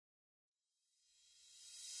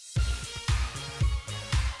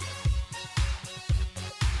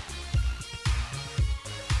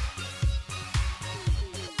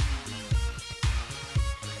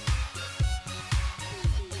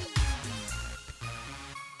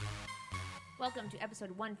Welcome to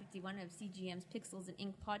episode 151 of CGM's Pixels and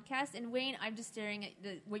Ink podcast. And Wayne, I'm just staring at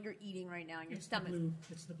what you're eating right now in your stomach.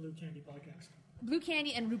 It's the Blue Candy podcast. Blue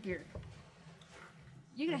candy and root beer.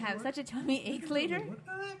 You're going to have such a tummy ache later?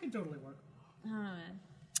 That can totally work. Oh, man.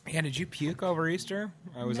 Yeah, did you puke over Easter?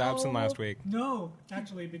 I was absent last week. No,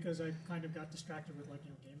 actually, because I kind of got distracted with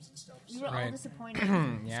games and stuff. You were all Right. disappointed.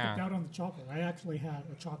 Yeah. Skipped out on the chocolate. I actually had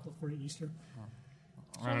a chocolate for Easter.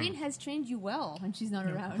 Charlene has trained you well when she's not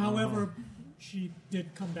around. However, she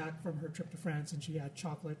did come back from her trip to France and she had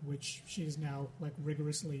chocolate, which she is now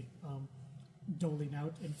rigorously doling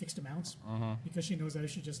out in fixed amounts because she knows that if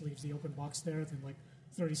she just leaves the open box there, then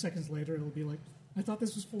 30 seconds later it'll be like, I thought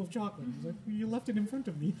this was full of chocolate. I was like, well, you left it in front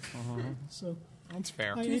of me. So That's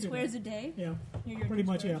fair. I 2 ate it. squares a day? Yeah, Here you're pretty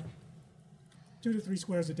 2 much, squares. 2 to 3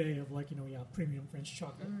 squares a day of premium French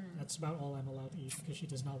chocolate. That's about all I'm allowed to eat because she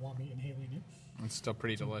does not want me inhaling it. It's still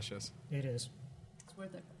pretty delicious. It is. It's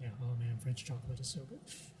worth it. Yeah, oh man, French chocolate is so good.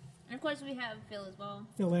 And of course we have Phil as well.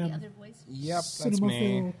 Phil The M. other voice. Yep, that's Cinema me.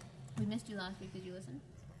 Phil. We missed you last week. Did you listen?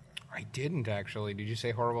 I didn't actually. Did you say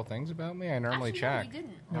horrible things about me? I normally Actually, check. No, we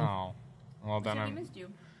didn't. Oh. Well, We then said we I'm. missed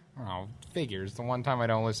you. Oh, figures. The one time I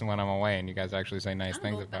don't listen when I'm away, and you guys actually say nice I'm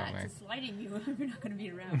things going about back me. to sliding you if you're not going to be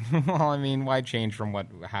around. Well, I mean, why change from what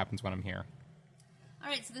happens when I'm here? All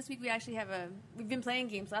right, so this week we actually have we've been playing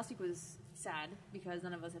games. Last week was sad because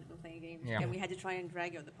none of us had been playing games. Yeah. And we had to try and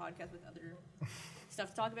drag out the podcast with other stuff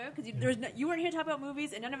to talk about because you weren't here to talk about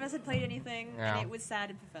movies and none of us had played anything Yeah. and it was sad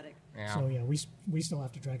and pathetic. Yeah. So yeah, we still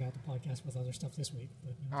have to drag out the podcast with other stuff this week.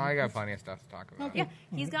 But, Oh, I got plenty of stuff to talk about. Okay.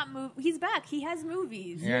 Yeah, he's back. He has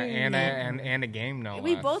movies. Yeah, Yay. and a game, no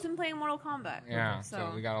We've less. both been playing Mortal Kombat. Yeah,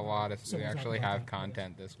 so we got a lot of. So we we'll talk actually about have that.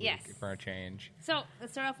 content this week Yes. for a change. So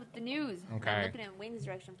let's start off with the news. Okay. I'm looking at Wayne's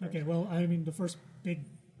direction first. Okay, well, I mean, the first big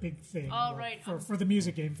thing All right. for the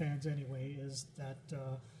music game fans anyway is that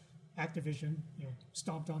Activision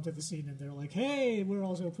stomped onto the scene and they're like, hey, we're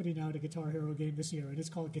also putting out a Guitar Hero game this year, and it's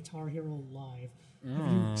called Guitar Hero Live.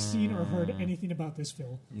 Have you seen or heard anything about this,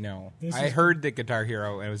 Phil? No, This I is- heard that Guitar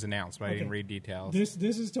Hero it was announced, but I Okay. didn't read details.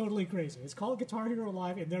 This is totally crazy. It's called Guitar Hero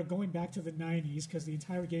Live, and they're going back to the 90s because the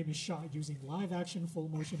entire game is shot using live-action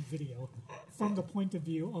full-motion video from the point of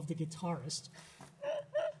view of the guitarist.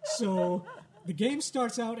 So the game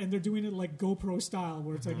starts out, and they're doing it like GoPro style,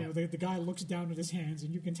 where it's the guy looks down at his hands,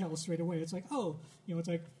 and you can tell straight away. It's like, it's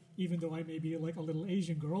like, even though I may be like a little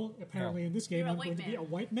Asian girl, apparently in this game You're a I'm white going to be man. a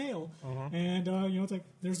white male. And, it's like,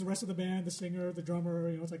 there's the rest of the band, the singer, the drummer,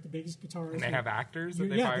 it's like the biggest guitarist. And they have actors that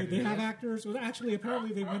they Yeah, hired to they do have this? actors. Well, actually,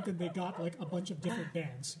 apparently they went and they got like a bunch of different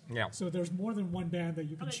bands. Yeah. So there's more than one band that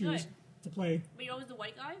you can Okay, choose good. to play. But you're always the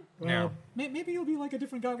white guy? Yeah. Maybe you'll be like a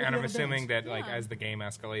different guy with And the I'm other assuming bands. that, Yeah. as the game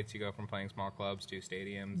escalates, you go from playing small clubs to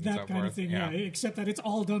stadiums and That so kind forth. of thing, yeah. Except that it's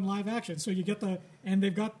all done live action. So you get and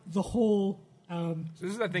they've got the whole. So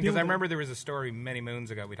this is the thing, because build-up. I remember there was a story many moons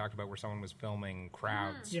ago we talked about where someone was filming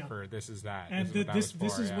crowds Yeah. for This Is That. And this is what that this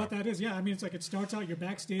was for, is yeah. what that is. Yeah, I mean, it's like it starts out, you're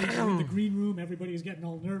backstage, you're in the green room, everybody's getting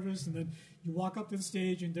all nervous, and then you walk up to the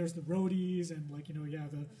stage, and there's the roadies, and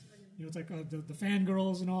it's like the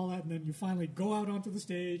fangirls and all that, and then you finally go out onto the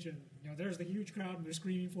stage, and there's the huge crowd, and they're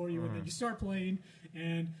screaming for you, and then you start playing,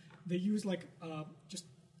 and they use just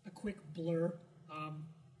a quick blur.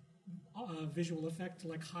 Visual effect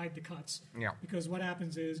to hide the cuts. Yeah. Because what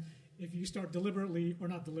happens is if you start deliberately, or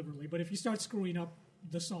not deliberately, but if you start screwing up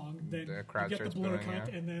the song, then The you crowd get the starts blur booing, cut,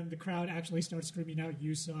 yeah. and then the crowd actually starts screaming out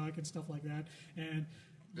 "You suck" and stuff like that. And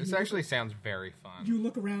This you actually sounds very fun. you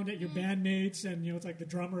look around at your bandmates, and it's like the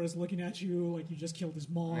drummer is looking at you like you just killed his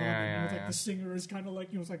mom. Yeah, and it's yeah. like the singer is kind of like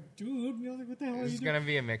it's like, dude, like, what the hell are This you is doing? going to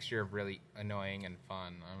be a mixture of really annoying and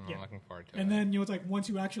fun. I'm Yeah. looking forward to And it. then it's like once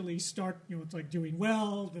you actually start, it's like doing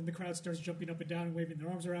well, then the crowd starts jumping up and down and waving their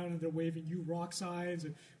arms around, and they're waving you rock signs,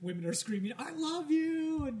 and women are screaming, "I love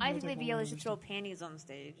you!" And I it's think like maybe all they that should other throw panties on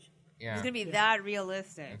stage. Yeah. It's going to be Yeah. that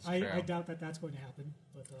realistic. It's true. I doubt that that's going to happen.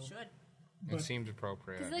 But Should. It but- seems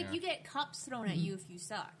appropriate. Because, yeah. you get cups thrown at you if you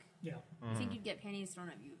suck. yeah. I think you'd get panties thrown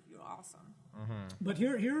at you if you're awesome. But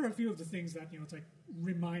here are a few of the things that it's like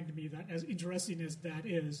remind me that as interesting as that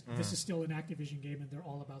is, this is still an Activision game, and they're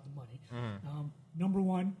all about the money. Number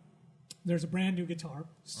one, there's a brand new guitar,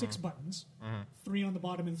 6 buttons, 3 on the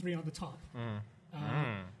bottom and 3 on the top,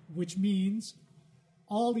 which means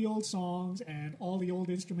all the old songs and all the old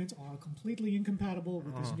instruments are completely incompatible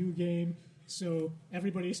with this new game. So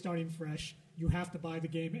everybody's starting fresh. You have to buy the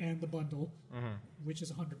game and the bundle, which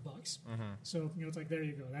is $100. So it's like, there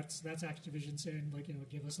you go. That's Activision saying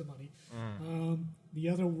give us the money. The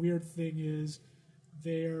other weird thing is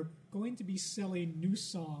they're going to be selling new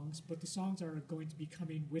songs, but the songs are going to be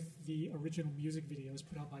coming with the original music videos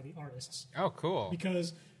put out by the artists. Oh, cool.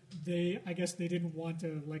 Because I guess they didn't want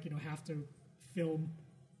to have to film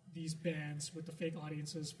these bands with the fake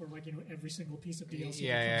audiences for every single piece of DLC that comes out.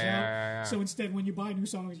 Yeah. So instead, when you buy new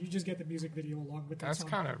songs, you just get the music video along with that That's song.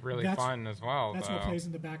 kind of really fun as well. That's though. what plays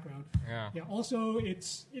in the background. Yeah. Also, it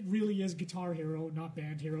really is Guitar Hero, not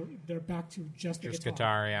Band Hero. They're back to just the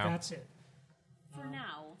guitar. Yeah. That's it.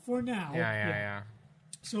 For now. Yeah.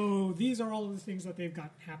 So these are all of the things that they've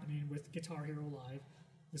got happening with Guitar Hero Live.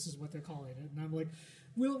 This is what they're calling it, and I'm like,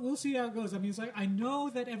 we'll see how it goes. I mean, it's like I know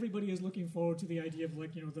that everybody is looking forward to the idea of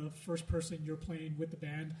the first person you're playing with the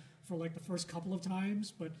band for the first couple of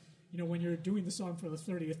times, but when you're doing the song for the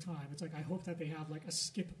 30th time, it's like I hope that they have a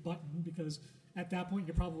skip button, because at that point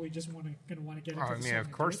you're probably just going to want to get into the song.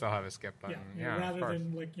 Of course they'll have a skip button. Yeah, rather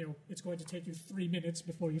than it's going to take you 3 minutes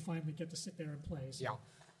before you finally get to sit there and play. So,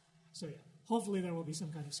 So hopefully there will be some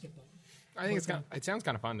kind of skip button. I think it sounds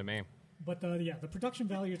kind of fun to me. But the production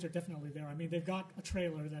values are definitely there. I mean, they've got a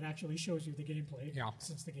trailer that actually shows you the gameplay. Yeah.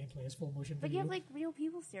 Since the gameplay is full motion But video. you have real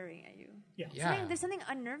people staring at you. Yeah. There's something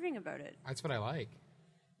unnerving about it. That's what I like.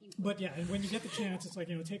 But and when you get the chance, it's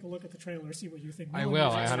take a look at the trailer, see what you think. I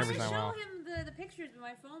will. I I 100% tried to show will. him the pictures, but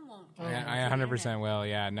my phone won't. I 100% will.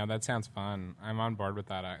 Yeah. No, that sounds fun. I'm on board with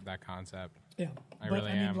that concept. Yeah. I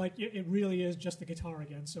really am. It really is just the guitar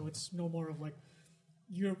again. So it's no more of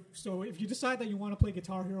so if you decide that you want to play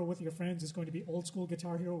Guitar Hero with your friends, it's going to be old school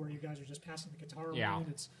Guitar Hero where you guys are just passing the guitar around.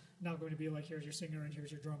 It's not going to be here's your singer and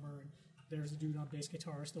here's your drummer and there's the dude on bass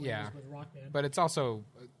guitarist the way it is with Rock Band. But it's also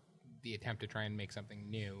the attempt to try and make something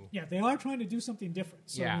new. Yeah, they are trying to do something different.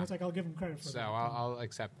 So it's I'll give them credit for that. So I'll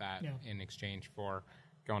accept that in exchange for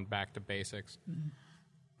going back to basics.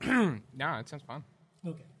 Mm-hmm. No, it sounds fun.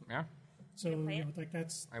 Okay. Yeah. So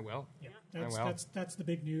that's I will. Yeah, I will. that's the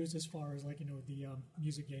big news as far as the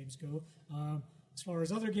music games go. As far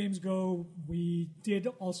as other games go, we did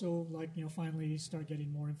also finally start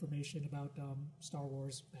getting more information about Star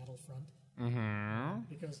Wars Battlefront. Mm-hmm.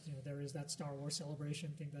 Because there is that Star Wars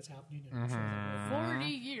celebration thing that's happening. And I'm sure that 40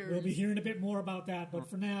 years. we'll be hearing a bit more about that. But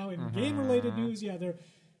for now, in game-related news,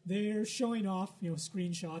 they're showing off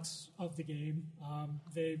screenshots of the game.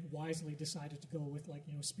 They wisely decided to go with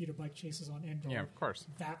speeder bike chases on Endor. Yeah, of course.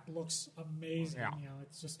 That looks amazing. Yeah.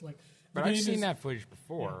 It's just But I've seen that footage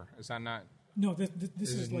before. Is that not? No,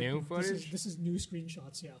 this is new footage. This is new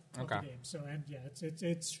screenshots. Yeah, of Okay. the game. So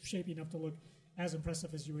it's shaping up to look as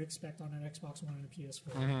impressive as you would expect on an Xbox One and a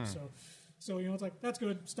PS4. So it's that's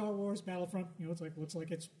good. Star Wars Battlefront, it's looks like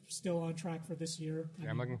it's still on track for this year.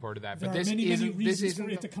 I'm looking forward to that. There But are this many isn't. This reasons isn't.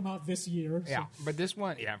 for it to come out this year. Yeah, but this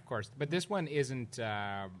one, of course. But this one isn't.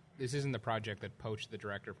 This isn't the project that poached the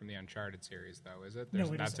director from the Uncharted series, though, is it? No,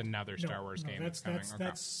 that's isn't. another Star Wars game that's coming.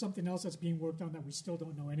 That's something else that's being worked on that we still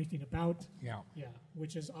don't know anything about. Yeah. Yeah,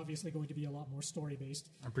 which is obviously going to be a lot more story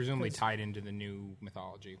based. And presumably tied into the new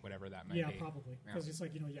mythology, whatever that may be. Yeah, probably. Because it's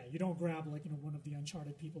you don't grab one of the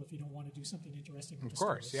Uncharted people if you don't want to do something interesting with Of the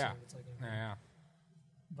story. course, yeah. So it's Yeah.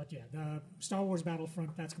 But the Star Wars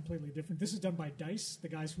Battlefront, that's completely different. This is done by DICE, the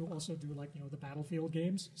guys who also do the Battlefield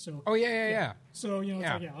games. So Oh yeah. So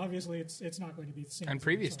obviously it's not going to be the same. And as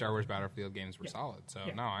previous Uncharted. Star Wars Battlefield games were solid. So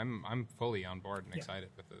Yeah. no, I'm fully on board and excited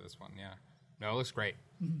with this one. Yeah. No, it looks great,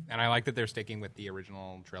 Mm-hmm. and I like that they're sticking with the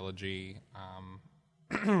original trilogy.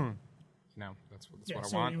 That's what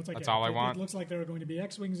so, I want. it's That's all I it want. It looks like there are going to be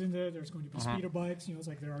X-wings in there. There's going to be speeder bikes. It's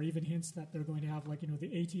there are even hints that they're going to have the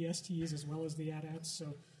ATSTs as well as the AT-ATs.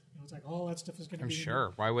 So it's all that stuff is going to I'm be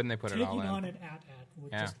sure. Why wouldn't they put it taking all in? on an AT-AT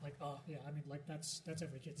would Yeah. just that's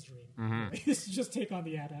every kid's dream. Mm-hmm. It's just take on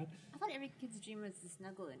the AT-AT. I thought every kid's dream was to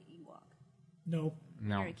snuggle an Ewok. No,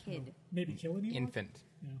 No, You're a kid. maybe kill an Ewok? infant.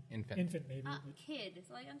 Yeah. Infant. maybe. Kid.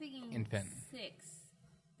 So I'm thinking Infant. 6.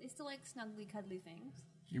 They still like snuggly, cuddly things.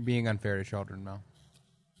 You're being unfair to children, Mel.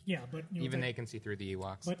 Yeah, but Even they can see through the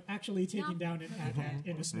Ewoks. But actually taking down an AT-AT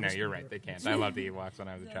in a snow No, you're speeder. right. They can't. I love the Ewoks when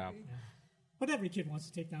I was a child. But every kid wants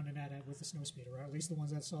to take down an AT-AT with a snow speeder, or at least the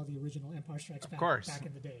ones that saw the original Empire Strikes Back course. back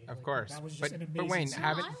in the day. Of course. That was just an amazing But Wayne, scene.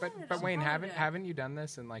 haven't I but, wanted but to Wayne, try haven't that. haven't you done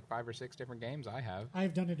this in 5 or 6 different games? I have.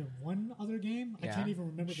 I've done it in one other game. I Yeah. can't even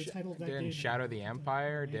remember the title of that Did it game. in Shadow of the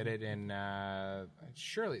Empire. Maybe. Did it in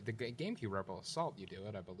surely the GameCube Rebel Assault. You do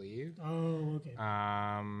it, I believe. Oh, okay.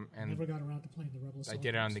 And Never got around to playing the Rebel I Assault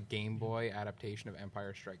did it on games. the Game Boy adaptation of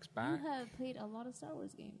Empire Strikes You Back. have played a lot of Star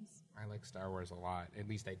Wars games. I like Star Wars a lot. At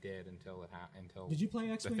least I did until until Did you play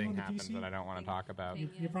the X-Wing thing on the happened PC? that I don't want to talk about. Thing.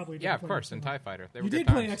 You probably did Yeah, of play course, X-Wing and on- TIE Fighter. They You were did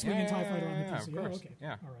good play times. X-Wing and TIE Fighter on the PC. Of course. Oh, okay.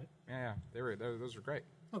 Yeah. All right. Yeah. Those were great.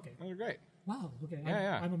 Okay. Those were great. Wow. Okay.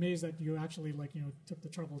 Yeah. I'm amazed that you actually took the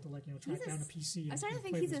trouble to track down a PC. I and started to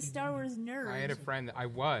think play he's a this game Star on it. Wars nerd. I had a friend that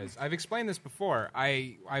I've explained this before.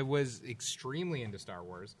 I was extremely into Star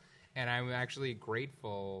Wars, And I'm actually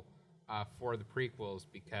grateful for the prequels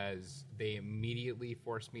because they immediately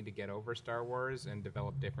forced me to get over Star Wars and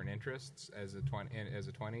develop different interests as a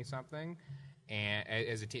 20-something, and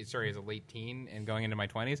as a late teen and going into my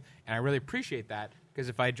 20s. And I really appreciate that because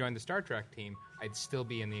if I joined the Star Trek team, I'd still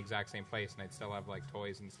be in the exact same place and I'd still have like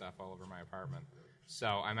toys and stuff all over my apartment. So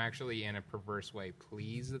I'm actually in a perverse way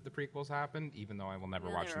pleased that the prequels happened, even though I will never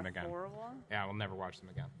watch them again. Horrible. Yeah, I will never watch them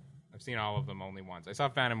again. I've seen all of them only once. I saw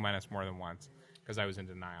Phantom Menace more than once because I was in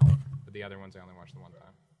denial. But the other ones I only watched the one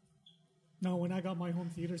time. No, when I got my home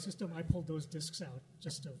theater system, I pulled those discs out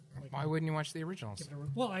just to. Like, why wouldn't you watch the originals? give it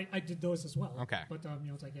well, I did those as well. Okay. But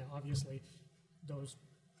it's like obviously, those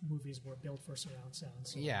movies were built for surround sound.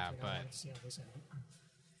 So Yeah, I but- wanted to see how they sound.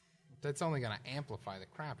 That's only going to amplify the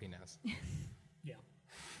crappiness. Yeah,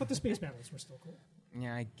 but the space battles were still cool.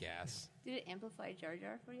 Yeah, I guess. Did it amplify Jar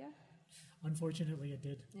Jar for you? Unfortunately, it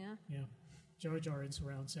did. Yeah. Yeah, Jar Jar in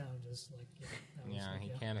surround sound is like. That was Yeah, like, he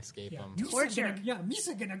can't escape Yeah, them. Torture.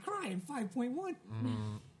 Misa gonna cry in 5.1.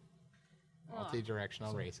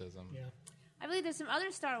 Multi-directional racism. Yeah, I believe there's some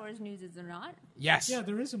other Star Wars news, is there not? Yes. yeah,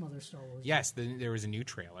 there is some other Star Wars. Yes, there was a new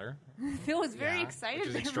trailer. Phil was very Yeah, excited. which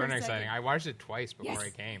is there for a extraordinarily second. exciting. I watched it twice before Yes. I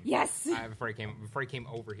came. Yes. Before I came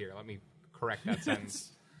over here. Let me correct that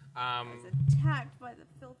sentence. I was attacked by the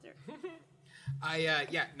filter.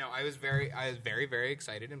 I was very, very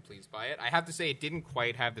excited and pleased by it. I have to say, it didn't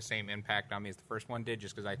quite have the same impact on me as the first one did,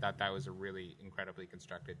 just because I thought that was a really incredibly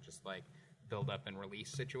constructed, just like build up and release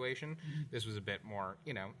situation. This was a bit more,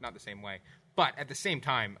 not the same way, but at the same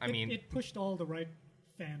time, I mean, it pushed all the right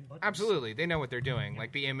fan buttons. absolutely, they know what they're doing.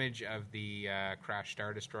 Like the image of the crashed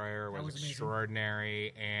Star Destroyer was was amazing.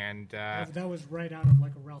 extraordinary, and That was right out of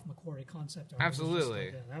like a Ralph McQuarrie concept art. It was just,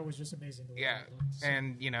 Absolutely. that was just amazing. The way yeah, it looked. So,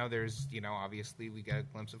 and there's obviously we get a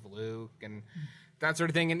glimpse of Luke and that sort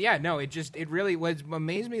of thing, and it really what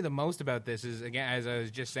amazed me the most about this is, again, as I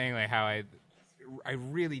was just saying, like how I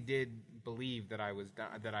really did believe that I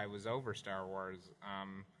was over Star Wars,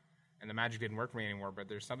 and the magic didn't work for me anymore. But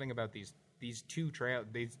there's something about these two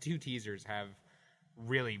teasers have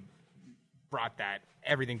really brought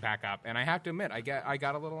everything back up, and I have to admit, I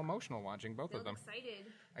got a little emotional watching both of Phil's them. excited.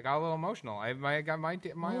 I got a little emotional. My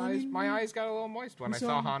Well, I mean, eyes got a little moist when we I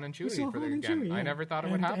saw Han and we Chewie saw for Han and again. Chewie, yeah. I never thought it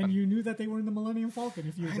and, would happen. And you knew that they were in the Millennium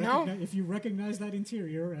Falcon. I know. If you recognize that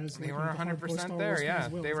interior as They like, were the hardcore 100% Star there, Wars yeah.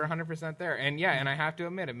 fans will, They were so- 100% there. And I have to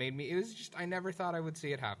admit, it was just, I never thought I would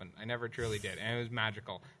see it happen. I never truly did. And it was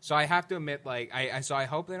magical. So I have to admit, like, I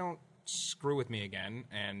hope they don't screw with me again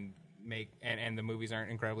and and the movies aren't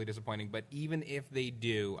incredibly disappointing. But even if they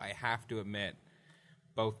do, I have to admit,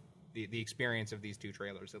 both the experience of these two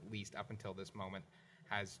trailers, at least up until this moment,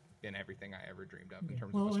 has been everything I ever dreamed of in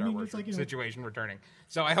terms of a Star Wars it's like, situation returning.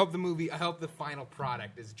 So I hope the final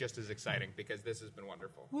product is just as exciting, because this has been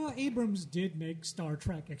wonderful. Well, Abrams did make Star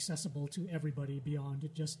Trek accessible to everybody beyond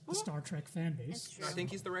just the Star Trek fan base. I think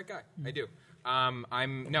he's the right guy. I do.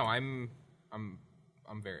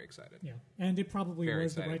 I'm very excited. Yeah, and it probably Very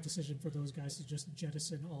was excited. the right decision for those guys to just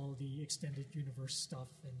jettison all the extended universe stuff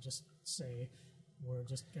and just say we're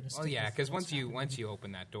just going to. Well, yeah, because once you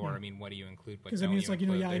open that door, I mean, what do you include? What don't it's you like,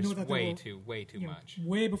 include? I know There's that way there were, too much.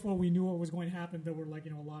 Way before we knew what was going to happen, there were like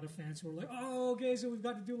a lot of fans who were like, "Oh, okay, so we've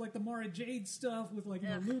got to do like the Mara Jade stuff with like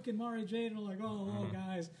Luke and Mara Jade," and they're like, "Oh,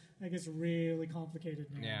 guys, that gets really complicated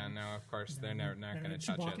now." Yeah, no, of course they're not going to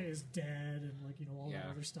touch Chewbacca it. is dead, and like all Yeah.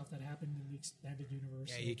 that other stuff that happened in the expanded universe.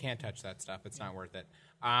 Yeah, So- you can't touch that stuff. It's not worth it.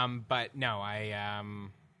 But no,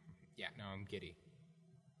 I'm giddy.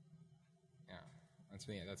 Yeah, that's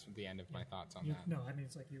me. That's the end of my thoughts on that. No, I mean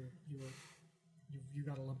it's like you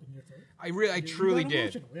got a lump in your throat. I You truly got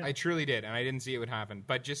did. emotional, yeah. I truly did, and I didn't see it would happen.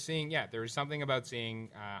 But just seeing, there was something about seeing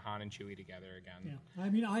Han and Chewie together again. Yeah, I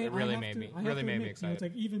mean, It really I have made to, me- I have really to made me admit, excited. it's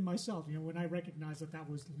like even myself, when I recognized that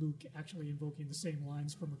was Luke actually invoking the same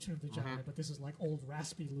lines from Return of the Jedi, Mm-hmm. but this is like old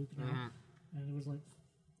raspy Luke now, and it was like,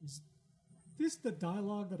 is this the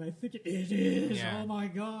dialogue that I think it is? Yeah. Oh my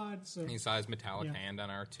god! So He saw his metallic Yeah. hand on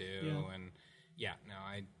R2, Yeah. and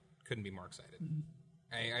I couldn't be more excited.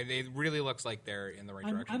 It really looks like they're in the right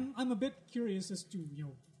direction. I'm a bit curious as to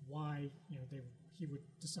why he would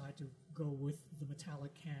decide to go with the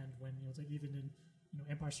metallic hand when it's like even in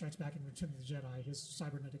Empire Strikes Back and Return of the Jedi, his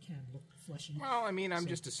cybernetic hand looked fleshy. Well, I mean, I'm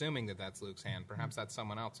just assuming that that's Luke's hand. Perhaps that's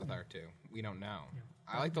someone else with R2. We don't know.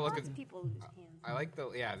 I like to look at. Lots of people lose hands. I like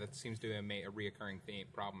that seems to be a reoccurring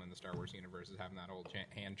problem in the Star Wars universe, is having that old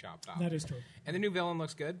hand chopped off. That is true. And the new villain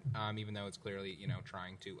looks good, even though it's clearly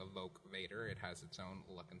trying to evoke Vader. It has its own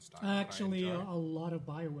look and style. that I Actually, enjoy. a lot of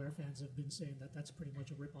BioWare fans have been saying that that's pretty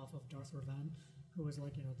much a ripoff of Darth Revan, who was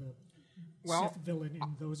like Sith villain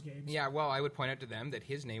in those games. Yeah, well, I would point out to them that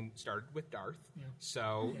his name started with Darth. Yeah.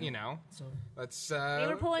 So, So let's... They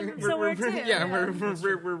were pulling from somewhere, too. Yeah, we're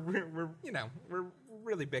we're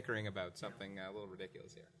really bickering about something a little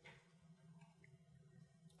ridiculous here.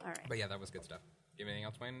 All right. But yeah, that was good stuff. You have anything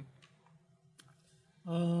else, Wayne?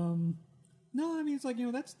 No, I mean it's like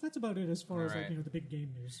that's about it as far as Right. like the big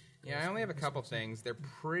game news. Yeah, I only have a couple things. They're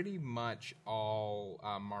pretty much all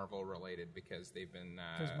Marvel related because they've been...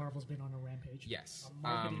 Because Marvel's been on a rampage. Yes. A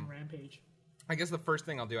marketing rampage. I guess the first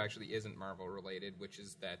thing I'll do actually isn't Marvel related, which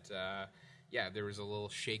is that, there was a little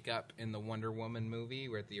shake-up in the Wonder Woman movie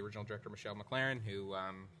where the original director, Michelle MacLaren, who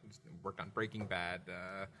worked on Breaking Bad,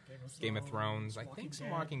 Game of Thrones, I think some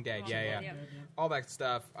Walking Dead, Yeah. all that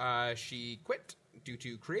stuff. She quit due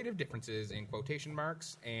to creative differences in quotation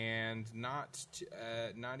marks, and not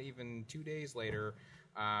even 2 days later,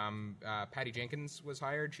 Patty Jenkins was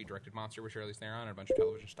hired. She directed Monster with Charlize Theron and a bunch of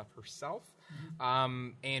television stuff herself.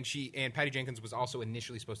 And Patty Jenkins was also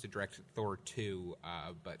initially supposed to direct Thor 2,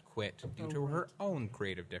 but quit due to her own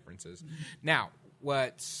creative differences. Now,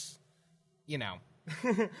 what's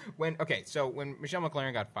when Michelle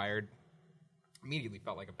MacLaren got fired, immediately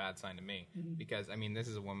felt like a bad sign to me because this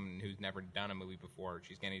is a woman who's never done a movie before.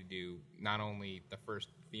 She's going to do not only the first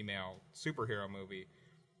female superhero movie,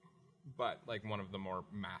 but like one of the more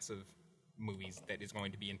massive movies that is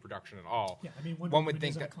going to be in production at all. Yeah, I mean, one would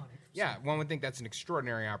think that, iconic. yeah, one would think that's an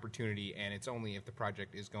extraordinary opportunity, and it's only if the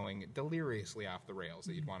project is going deliriously off the rails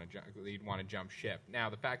that you'd want to jump ship. Now,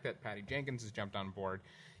 the fact that Patty Jenkins has jumped on board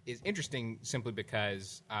is interesting simply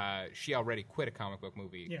because she already quit a comic book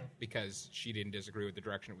movie because she didn't disagree with the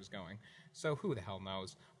direction it was going. So who the hell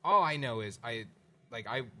knows? All I know is I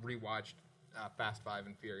rewatched Fast 5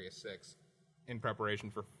 and Furious 6 in preparation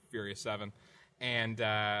for Furious 7, and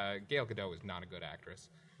Gal Gadot is not a good actress,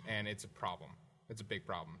 and it's a problem. It's a big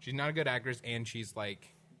problem. She's not a good actress, and she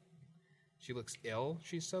looks ill.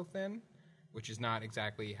 She's so thin, which is not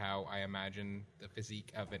exactly how I imagine the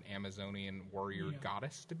physique of an Amazonian warrior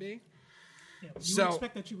goddess to be. Yeah, you would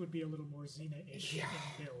expect that she would be a little more Xena-ish in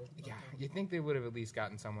build. Yeah, you'd think they would have at least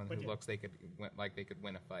gotten someone who looks they could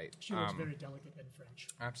win a fight. She looks very delicate and French.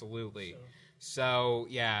 Absolutely. So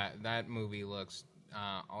yeah, that movie looks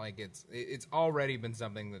like it's already been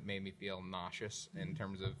something that made me feel nauseous in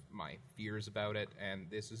terms of my fears about it,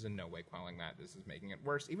 and this is in no way quelling that. This is making it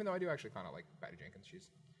worse, even though I do actually kind of like Patty Jenkins. She's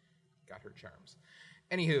got her charms.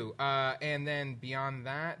 Anywho, and then beyond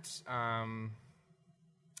that,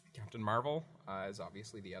 Captain Marvel is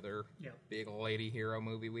obviously the other big lady hero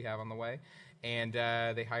movie we have on the way, and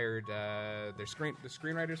they hired the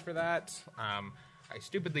screenwriters for that. I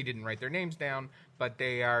stupidly didn't write their names down, but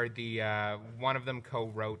they are one of them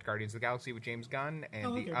co-wrote Guardians of the Galaxy with James Gunn,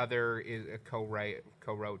 and the other is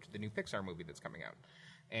co-wrote the new Pixar movie that's coming out.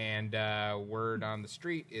 And word on the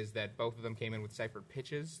street is that both of them came in with ciphered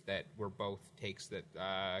pitches that were both takes that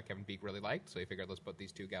Kevin Feige really liked. So he figured, let's put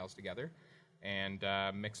these two gals together and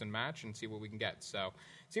mix and match and see what we can get. So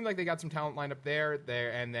it seemed like they got some talent lined up there.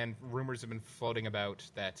 And then rumors have been floating about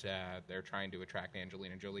that they're trying to attract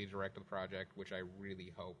Angelina Jolie to direct the project, which I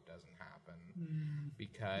really hope doesn't happen.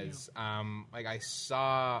 Because I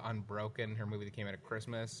saw Unbroken, her movie that came out at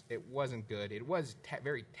Christmas. It wasn't good. It was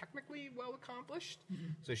very technically well accomplished,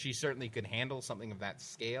 so she certainly could handle something of that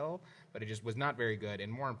scale, but it just was not very good.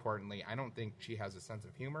 And more importantly, I don't think she has a sense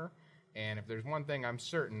of humor. And if there's one thing I'm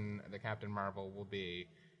certain the Captain Marvel will be,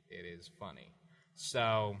 it is funny.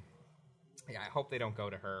 So, yeah, I hope they don't go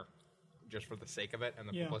to her just for the sake of it and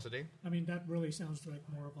the publicity. I mean, that really sounds like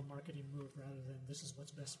more of a marketing move rather than this is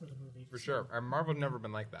what's best for the movie. For sure. Marvel's never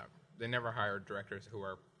been like that. They never hired directors who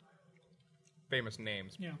are famous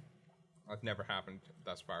names. Yeah. That's never happened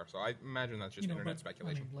thus far. So I imagine that's just internet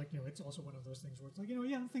speculation. I mean, it's also one of those things where it's like,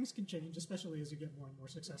 things can change, especially as you get more and more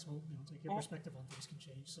successful. It's like your perspective on things can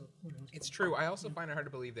change. So who knows? It's true. I also find it hard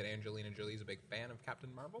to believe that Angelina Jolie is a big fan of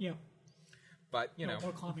Captain Marvel. Yeah. But,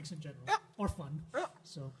 or comics in general. Or fun.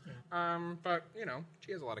 So, but,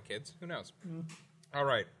 she has a lot of kids. Who knows? All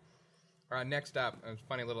right. Next up, a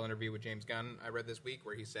funny little interview with James Gunn I read this week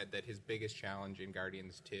where he said that his biggest challenge in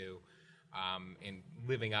Guardians 2 in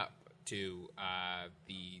living up to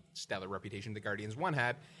the stellar reputation that Guardians 1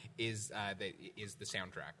 had is the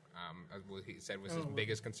soundtrack. He said was his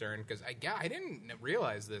biggest concern because I didn't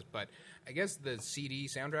realize this, but I guess the CD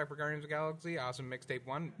soundtrack for Guardians of the Galaxy, Awesome Mixtape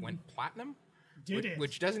 1, went platinum.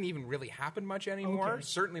 Which doesn't even really happen much anymore. Okay.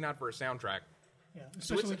 Certainly not for a soundtrack. Yeah,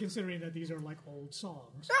 especially considering that these are like old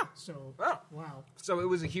songs. Yeah. So, wow. So it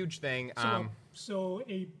was a huge thing. So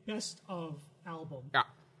a best of album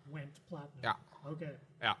went platinum. Yeah. Okay.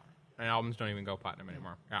 Yeah. And albums don't even go platinum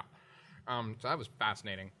anymore. Yeah. So that was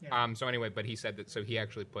fascinating. Yeah. So anyway, but he said that so he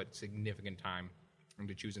actually put significant time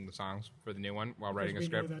into choosing the songs for the new one while writing a Because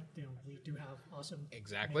we script. know that we do have awesome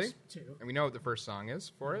Exactly. mix, too. And we know what the first song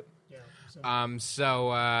is for it. Yeah. So,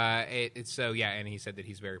 So yeah, and he said that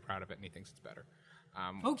he's very proud of it and he thinks it's better.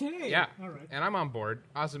 okay. Yeah. All right. And I'm on board.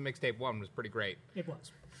 Awesome Mixtape 1 was pretty great. It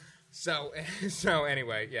was. So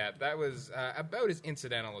anyway, yeah, that was about as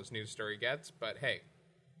incidental as news story gets, but hey,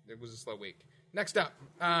 it was a slow week. Next up,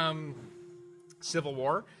 Civil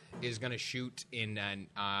War is going to shoot in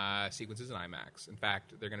sequences in IMAX. In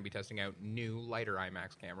fact, they're going to be testing out new, lighter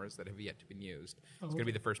IMAX cameras that have yet to be used. It's going to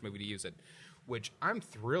be the first movie to use it, which I'm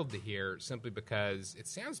thrilled to hear simply because it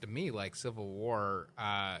sounds to me like Civil War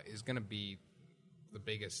is going to be the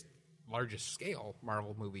biggest, largest scale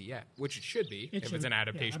Marvel movie yet, which it should be if it's an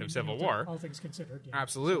adaptation of Civil War. All things considered. Yeah.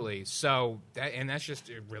 Absolutely. So, that's just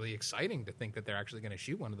really exciting to think that they're actually going to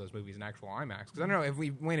shoot one of those movies in actual IMAX. Because I don't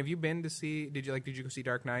know, Wayne, have you been to see? Did you go see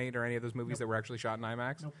Dark Knight or any of those movies that were actually shot in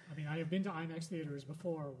IMAX? Nope. I mean, I have been to IMAX theaters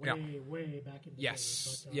before, way back in the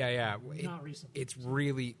Yes. day. But, not recently. It's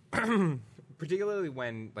really, particularly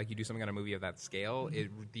when you do something on a movie of that scale,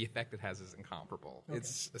 the effect it has is incomparable. Okay.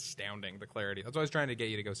 It's astounding, the clarity. That's why I was trying to get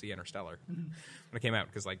you to go see Interstellar when it came out,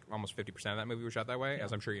 because almost 50% of that movie was shot that way,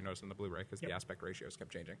 as I'm sure you noticed in the Blu-ray, because the aspect ratios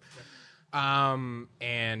kept changing.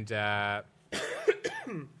 The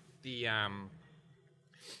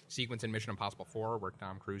sequence in Mission Impossible 4 where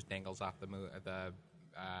Tom Cruise dangles off the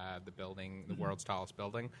building, the world's tallest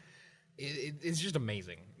building, it's just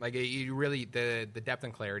amazing. You really, the depth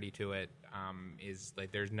and clarity to it is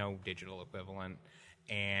there's no digital equivalent,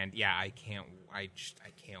 and I can't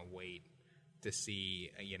wait to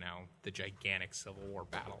see the gigantic Civil War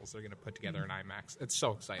battles they're going to put together in IMAX. It's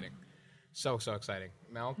so exciting. So exciting.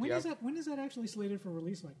 Mel, when is that actually slated for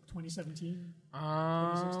release? 2017?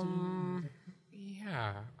 2016?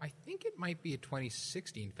 Yeah, I think it might be a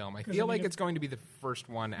 2016 film. I feel like it's going to be the first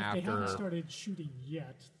one after. If they haven't started shooting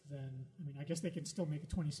yet, then I guess they can still make a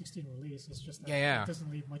 2016 release. It's just that it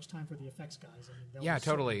doesn't leave much time for the effects guys. They'll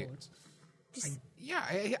Totally.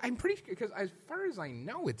 I'm pretty, because as far as I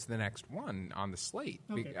know, it's the next one on the slate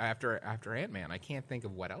after Ant-Man. I can't think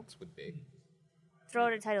of what else would be. Throw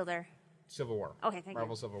out a title there. Civil War. Okay, thank you.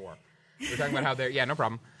 Marvel Civil War. We're talking about how they're... Yeah, no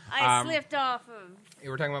problem. I slipped off of...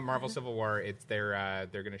 We're talking about Marvel Civil War. It's they're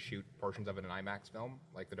going to shoot portions of it in IMAX film,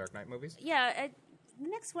 like the Dark Knight movies. Yeah, the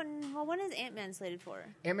next one... Well, when is Ant-Man slated for?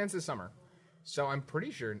 Ant-Man's this summer. So I'm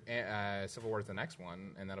pretty sure Civil War is the next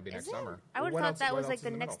one, and that'll be next summer. I would have thought that was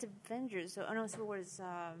the next Avengers. So, Civil War is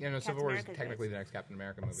Civil War is technically the next Captain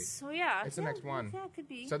America movie. So yeah, it's the next one. Yeah, it could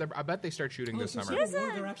be. So I bet they start shooting this summer. Civil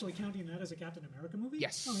War, they're actually counting that as a Captain America movie?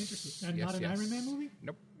 Yes. Oh, interesting. And not an Iron Man movie?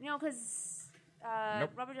 Nope. No, because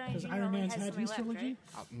Robert Downey Because Jr. Iron only Man's has had so his left, trilogy?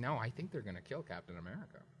 right? No, I think they're going to kill Captain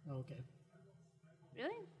America. Oh, okay.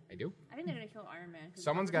 Really? I do. I think they're going to kill Iron Man.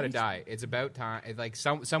 Someone's got to die. It's about time.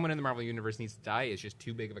 Someone in the Marvel Universe needs to die. It's just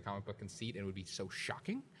too big of a comic book conceit, and it would be so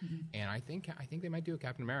shocking. Mm-hmm. And I think they might do a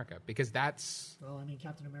Captain America, because that's... Well,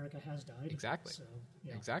 Captain America has died. Exactly. So,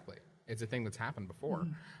 yeah. Exactly. It's a thing that's happened before.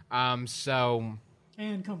 Mm-hmm.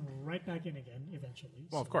 And come right back in again eventually.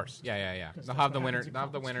 Well, of course. Yeah. They'll have the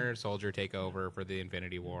Winter Soldier take over for the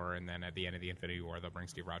Infinity War, and then at the end of the Infinity War, they'll bring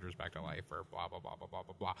Steve Rogers back to life, or blah, blah, blah, blah, blah,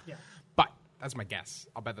 blah, blah. Yeah. But that's my guess.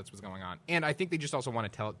 I'll bet that's what's going on. And I think they just also want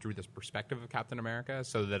to tell it through this perspective of Captain America,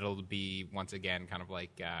 so that it'll be, once again, kind of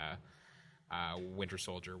like Winter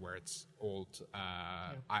Soldier, where it's old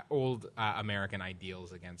American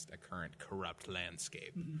ideals against a current corrupt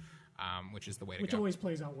landscape. Mm-hmm. Which is the way to go. Which always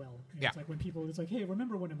plays out well. Yeah. It's like when people, it's like, hey,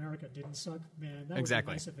 remember when America didn't suck? Man, that would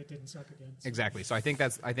be nice if it didn't suck again. So. Exactly. So I think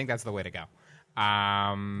that's the way to go.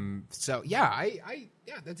 So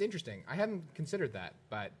that's interesting. I hadn't considered that,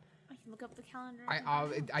 but I can look up the calendar.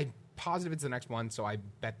 I'm positive it's the next one. So I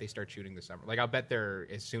bet they start shooting this summer. I'll bet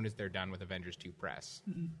as soon as they're done with Avengers 2 press,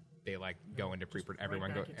 they go into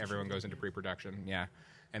everyone goes into pre-production. Yeah,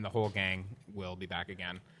 and the whole gang will be back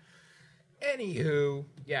again. Anywho,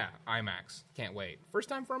 IMAX. Can't wait. First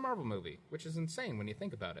time for a Marvel movie, which is insane when you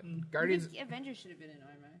think about it. Guardians. Avengers should have been in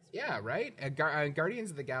IMAX. Yeah, right? Guardians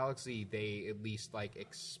of the Galaxy, they at least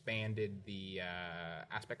expanded the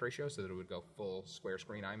aspect ratio so that it would go full square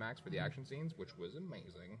screen IMAX for the action scenes, which was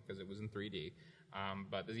amazing because it was in 3D.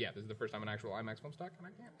 But this is the first time an actual IMAX film stock, and I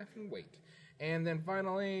can't effing wait. And then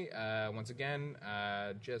finally, once again,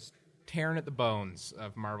 just tearing at the bones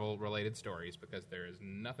of Marvel-related stories, because there is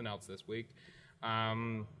nothing else this week.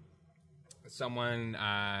 We're talking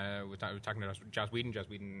to Joss Whedon. Joss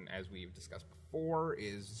Whedon, as we've discussed before,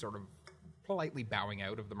 is sort of politely bowing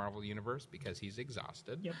out of the Marvel Universe because he's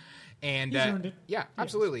exhausted. Yep. And He's earned it. Yeah,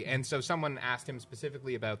 absolutely. And so someone asked him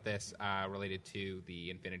specifically about this related to the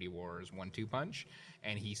Infinity Wars 1-2 punch,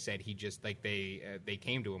 and he said he just like they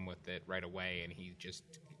came to him with it right away, and he just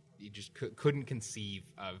couldn't conceive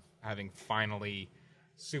of having finally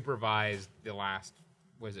supervised the last,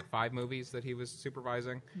 was it 5 movies that he was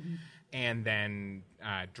supervising, and then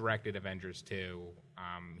directed Avengers 2.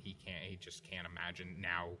 He just can't imagine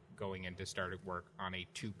now going into starting work on a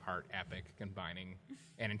 2-part epic combining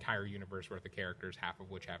an entire universe worth of characters, half of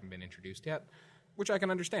which haven't been introduced yet, which I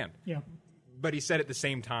can understand. Yeah. But he said at the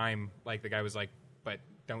same time, like the guy was like, but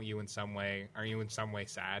are you in some way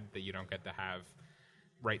sad that you don't get to have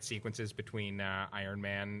right sequences between Iron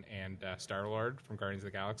Man and Star-Lord from Guardians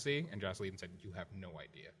of the Galaxy? And Joss Whedon said, you have no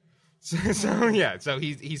idea. So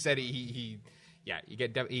he said he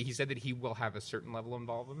said that he will have a certain level of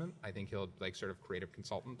involvement. I think he'll like sort of creative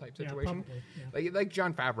consultant type situation, like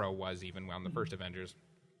Jon Favreau was even on the first Avengers.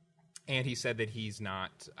 And he said that he's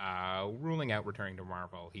not ruling out returning to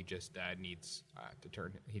Marvel. He just needs to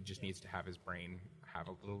turn. He just needs to have his brain have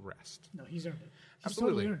a little rest. No, he's earned it.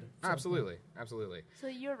 Absolutely, totally earned it. So, absolutely. So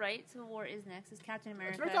you're right. Civil War is next. It's Captain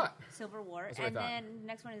America. That's what I thought. Civil War, That's what I and thought. then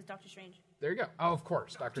next one is Doctor Strange. There you go. Oh, of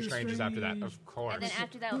course, Doctor Strange is after that. Of course. And then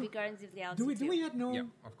after that will be Guardians of the Galaxy. Do we yet know? Yeah,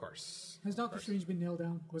 of course. Has Doctor Strange been nailed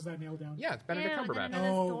down? Was that nailed down? Yeah, it's Benedict Yeah, Cumberbatch. then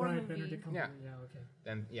Oh, Thor right, movie. Benedict Cumberbatch. Yeah,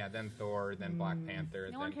 okay. Then Thor, then Black Panther,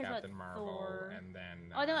 No one then cares about Captain Marvel, Thor. and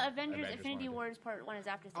then Oh no, Avengers Infinity 1. Wars Part 1 is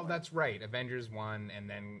after Thor. Oh, that's right. Avengers 1, and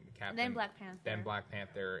then Captain. then Black Panther. Then Black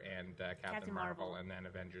Panther and Captain Marvel, Marvel. and then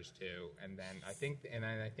Avengers 2, and then I think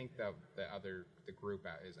the group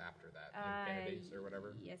is after that. Infinities or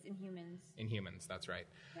whatever. Yes, Inhumans. Inhumans. That's right.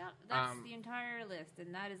 Yeah, that's the entire list,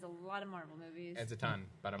 and that is a lot of Marvel movies. It's a ton,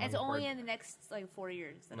 but I'm it's looking only forward- in the next 4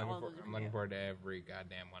 years that all of those are I'm looking forward to every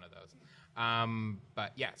goddamn one of those.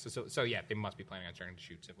 But yeah, so yeah, they must be planning on starting to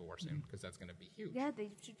shoot Civil War soon because that's going to be huge. Yeah,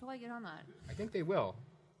 they should probably get on that. I think they will.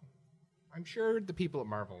 I'm sure the people at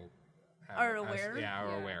Marvel Are aware? are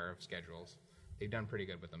Yeah. aware of schedules. They've done pretty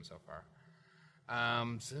good with them so far.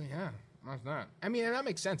 So yeah, that's that. I mean, and that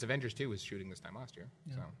makes sense. Avengers 2 was shooting this time last year.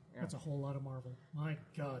 Yeah. So yeah. That's a whole lot of Marvel. My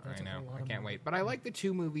God, that's I know. a whole lot I of can't Marvel. wait. But I like the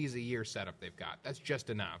 2 movies a year setup they've got. That's just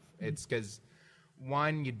enough. It's because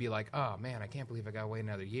 1, you'd be like, oh man, I can't believe I got to wait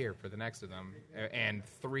another year for the next of them. And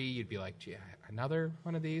 3, you'd be like, gee, another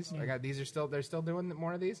one of these? They're still doing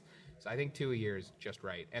more of these. So I think 2 a year is just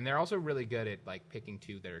right. And they're also really good at like picking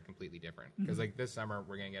 2 that are completely different. Because like this summer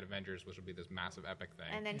we're gonna get Avengers, which will be this massive epic thing.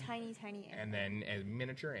 And then tiny Ant-Man. And then a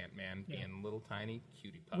miniature Ant-Man being little tiny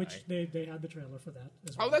cutie pie. Which they had the trailer for that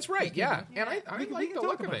as well. Oh, that's right. Yeah, and I We like can the talk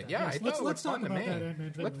look of about it. that. Yeah, Yes, I thought it let's looked talk fun to about me. that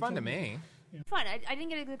Ant-Man trailer. Looked fun to me. Fun. I didn't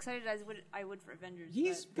get as excited as I would for Avengers.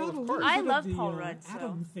 He's but- got a of little course. bit I of love the Paul Rudd, so-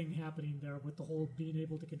 Atom thing happening there with the whole being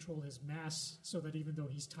able to control his mass so that even though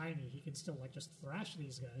he's tiny, he can still like just thrash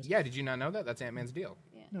these guys. Yeah, did you not know that? That's Ant-Man's deal.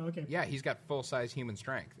 No, okay. Yeah, he's got full-size human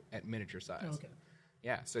strength at miniature size. Oh, okay.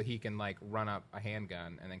 Yeah, so he can like run up a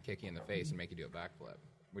handgun and then kick you in the face and make you do a backflip,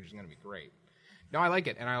 which is going to be great. No, I like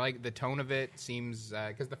it, and I like the tone of it. Seems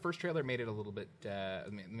because the first trailer made it a little bit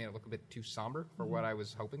made it look a bit too somber for what I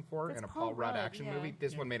was hoping for That's in a Paul Paul Rudd Rudd, action yeah. movie.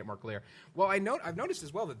 This one made it more clear. Well, I've noticed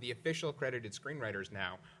as well that the official credited screenwriters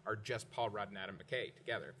now are just Paul Rudd and Adam McKay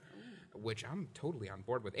together, which I'm totally on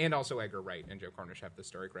board with, and also Edgar Wright and Joe Cornish have the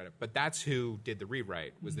story credit. But that's who did the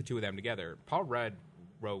rewrite, was the 2 of them together. Paul Rudd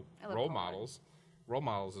wrote I love Role Paul Rudd. Models. Role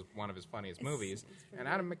Models is one of his funniest movies, and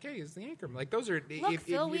Adam McKay is the anchor. Like those are. Look,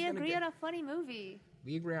 Phil, we agree on a funny movie.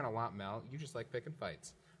 We agree on a lot, Mel. You just like picking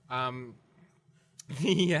fights.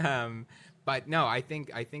 But no, I think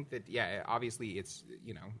that obviously it's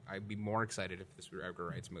I'd be more excited if this were Edgar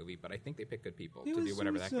Wright's movie, but I think they pick good people to do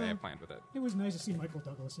whatever they have planned with it. It was nice to see Michael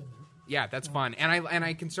Douglas in there. Yeah, that's fun, and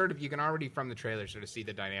I can you can already from the trailer sort of see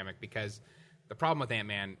the dynamic because. The problem with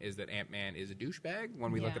Ant-Man is that Ant-Man is a douchebag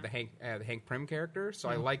when we look at the Hank Pym character. So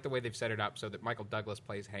I like the way they've set it up so that Michael Douglas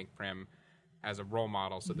plays Hank Pym as a role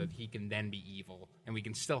model so that he can then be evil. And we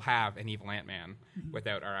can still have an evil Ant-Man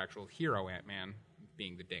without our actual hero Ant-Man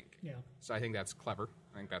being the dink. Yeah. So I think that's clever.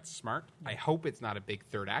 I think that's smart. I hope it's not a big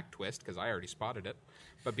third act twist because I already spotted it.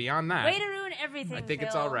 But beyond that... Way to ruin everything, I think Phil.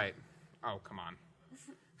 it's all right. Oh, come on.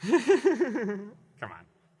 Come on.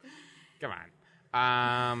 Come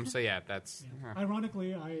on. So yeah, that's.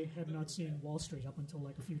 Ironically, I had not seen Wall Street up until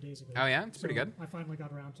like a few days ago. Oh yeah, it's pretty good. I finally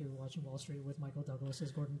got around to watching Wall Street with Michael Douglas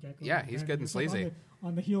as Gordon Gekko. Yeah, he's good and it was like sleazy.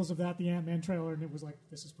 on the heels of that, the Ant-Man trailer, and it was like,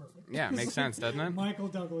 this is perfect. Yeah, it makes sense, doesn't it? Michael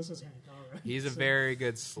Douglas is Hank. All right. He's a very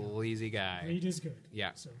good sleazy guy. He is good.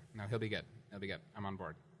 Yeah. So. No, he'll be good. He'll be good. I'm on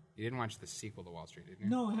board. You didn't watch the sequel to Wall Street, did you?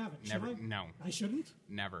 No, I haven't. Never. Should I? No. I shouldn't?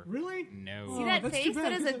 Never. Really? No. See that that's too face? bad,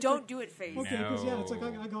 That is because a it's don't like- do it face. Okay, because yeah, it's like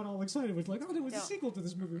No. I got all excited. It was like, oh, there was a No. sequel to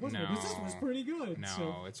this movie, wasn't there? This No. was pretty good. No,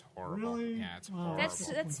 so, it's horrible. Really? Yeah, it's Wow.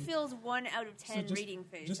 horrible. That's Phil's 1 out of 10 just, rating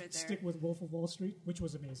face just right there. stick with Wolf of Wall Street, which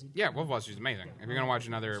was amazing. Yeah, Wolf of Wall Street is amazing. Yeah. If you're gonna watch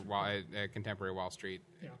another contemporary Wall Street,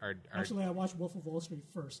 Yeah. or Actually, I watched Wolf of Wall Street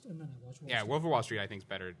first, and then I watched Wall yeah, Street. Wolf of Wall Street I think is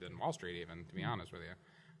better than Wall Street, even to be honest with you.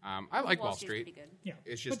 I like Wall Street's Street, pretty good. Yeah,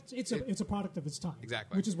 It's just- but it's a product of its time.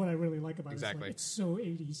 Exactly. Which is what I really like about it. Exactly. It's so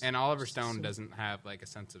 80s. and Oliver Stone So- doesn't have like a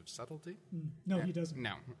sense of subtlety. No, he doesn't.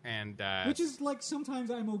 No, and Which is like sometimes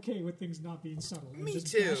I'm okay with things not being subtle. And Me just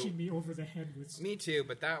too. bashing me over the head with. me too.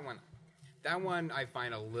 But that one I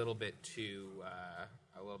find a little bit too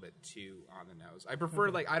on the nose. I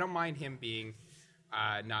prefer I don't mind him being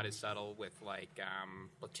not as subtle with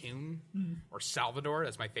Platoon or Salvador.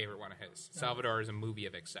 That's my favorite one of his. Salvador is a movie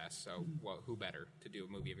of excess, so who better to do a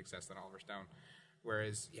movie of excess than Oliver Stone?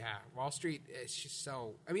 Whereas, yeah, Wall Street, it's just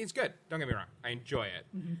so... I mean, it's good. Don't get me wrong. I enjoy it.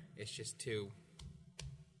 It's just too...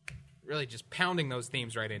 Really just pounding those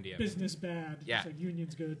themes right into you. Business bad. Yeah. It's like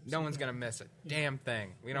union's good. No one's going to miss a damn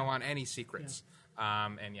thing. We don't want any secrets.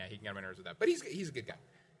 And yeah, he can get on my nerves with that. But he's a good guy.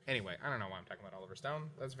 Anyway, I don't know why I'm talking about Oliver Stone.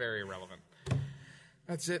 That's very irrelevant.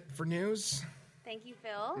 That's it for news. Thank you,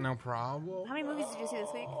 Phil. No problem. How many movies did you see this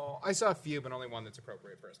week? Oh, I saw a few, but only one that's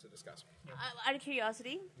appropriate for us to discuss. Out of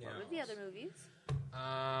curiosity, what were the Yes. other movies?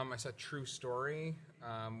 I saw True Story,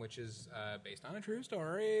 which is based on a true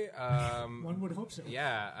story. One would hope so.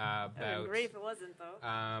 Yeah, That would about be great if it wasn't,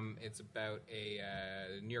 though. it's about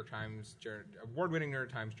a New York Times award-winning New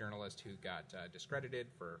York Times journalist who got discredited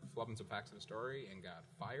for flubbing some facts of the story and got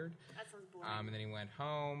fired. That sounds boring. And then he went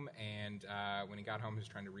home, and when he got home, he was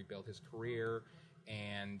trying to rebuild his career,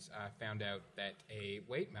 and found out that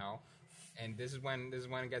Mel. And this is when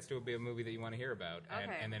it gets to be a movie that you want to hear about,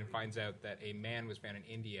 and then finds out that a man was found in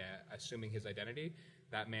India assuming his identity.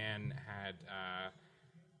 That man had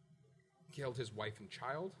killed his wife and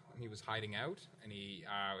child, and he was hiding out. And he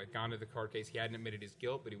had gone to the court case. He hadn't admitted his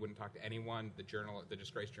guilt, but he wouldn't talk to anyone. The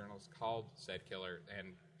disgraced journalist called said killer,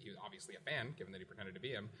 and he was obviously a fan, given that he pretended to be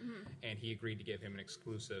him. And he agreed to give him an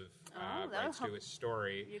exclusive that'll rights to help his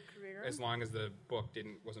story, your career. as long as the book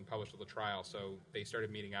wasn't published till the trial. So they started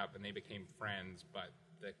meeting up, and they became friends. But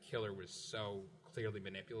the killer was so clearly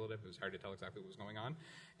manipulative; it was hard to tell exactly what was going on.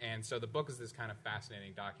 And so the book is this kind of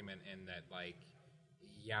fascinating document in that,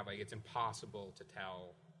 it's impossible to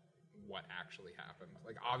tell what actually happened.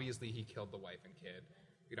 Like, obviously, he killed the wife and kid.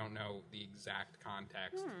 We don't know the exact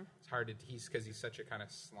context. It's hard to tease because he's such a kind of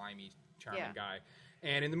slimy, charming guy.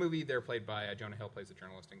 And in the movie, they're played by Jonah Hill plays the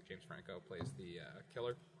journalist, and James Franco plays the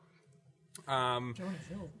killer. Jonah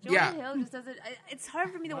Hill. Jonah Hill just does it. It's hard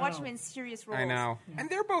for me to watch him in serious roles. I know, and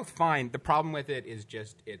they're both fine. The problem with it is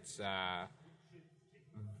just it's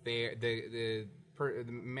the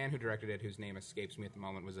man who directed it, whose name escapes me at the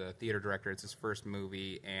moment, was a theater director. It's his first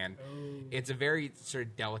movie, and it's a very sort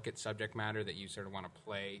of delicate subject matter that you sort of want to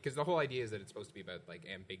play, because the whole idea is that it's supposed to be about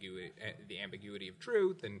the ambiguity of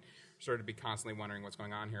truth, and sort of be constantly wondering what's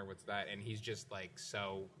going on here, what's that, and he's just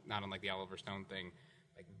so, not unlike the Oliver Stone thing,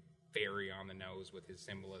 very on the nose with his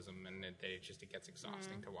symbolism, and it gets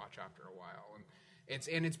exhausting to watch after a while.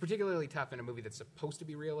 And it's particularly tough in a movie that's supposed to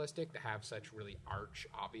be realistic to have such really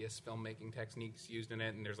obvious filmmaking techniques used in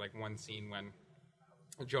it. And there's one scene when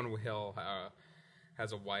Jonah Hill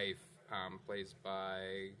has a wife plays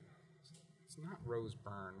by, it's not Rose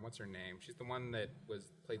Byrne. What's her name? She's the one that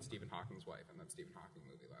played Stephen Hawking's wife in that Stephen Hawking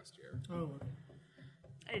movie last year. Oh, okay.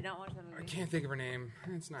 I did not watch that movie. I can't think of her name.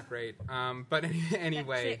 It's not great. But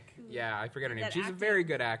anyway, chick who- yeah, I forget her name. that She's a actor. very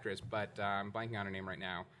good actress, but I'm blanking on her name right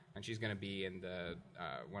now. And she's going to be in the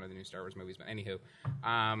one of the new Star Wars movies. But anywho,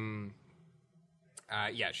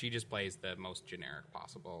 she just plays the most generic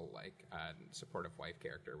possible, supportive wife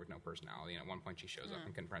character with no personality. And at one point, she shows up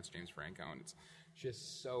and confronts James Franco, and it's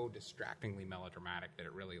just so distractingly melodramatic that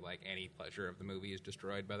it really, any pleasure of the movie is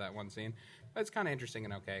destroyed by that one scene. But it's kind of interesting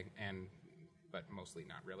and okay, but mostly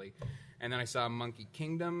not really. And then I saw Monkey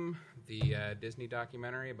Kingdom, the Disney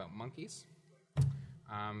documentary about monkeys.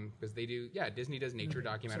 Because Disney does nature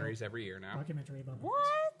documentaries every year now. Documentary about What?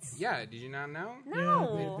 Yeah, did you not know?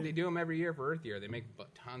 No. They do them every year for Earth Year. They make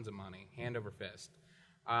tons of money, hand over fist.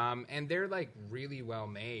 And they're really well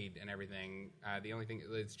made and everything. The only thing,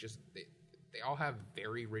 it's just, they all have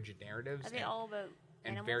very rigid narratives. Are they all about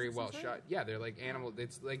and animals very of some well sort? shot. Yeah, they're animal.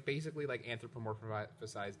 It's basically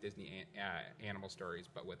anthropomorphized Disney animal stories,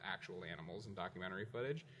 but with actual animals and documentary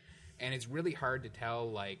footage. And it's really hard to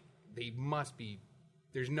tell. They must be.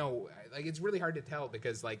 There's no. It's really hard to tell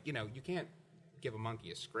because you can't give a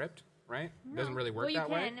monkey a script right? It doesn't really work well, you that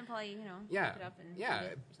can, way. and probably, Yeah, look it up and yeah, read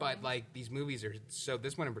it or but something. like these movies are so.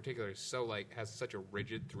 This one in particular is so like has such a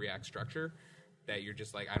rigid 3-act structure that you're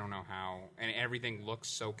just like, I don't know how, and everything looks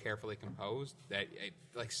so carefully composed that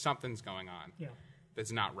like something's going on Yeah.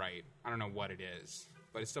 that's not right. I don't know what it is,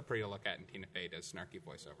 but it's still pretty to look at. And Tina Fey does snarky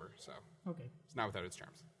voiceover, so Okay. it's not without its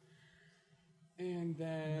charms. And then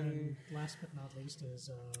And last but not least is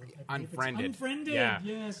I believe it's Unfriended. Unfriended. Yeah.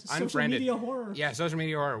 Yes. Social Unfriended. media horror. Yeah, social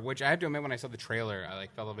media horror. Which I have to admit, when I saw the trailer, I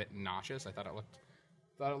like felt a bit nauseous. I thought it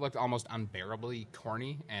looked almost unbearably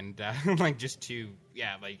corny and like just too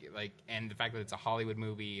like and the fact that it's a Hollywood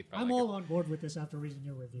movie. It felt I'm like all on board with this after reading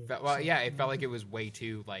your review. it felt like it was way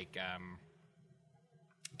too like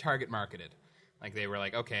target marketed. Like they were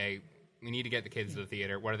like, okay, we need to get the kids to the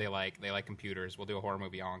theater. What do they like? They like computers. We'll do a horror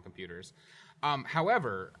movie all on computers.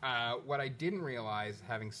 However, what I didn't realize,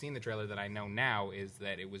 having seen the trailer that I know now, is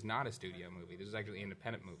that it was not a studio movie. This was actually an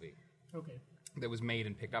independent movie Okay. that was made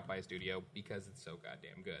and picked up by a studio because it's so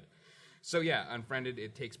goddamn good. So yeah, Unfriended,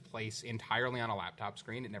 it takes place entirely on a laptop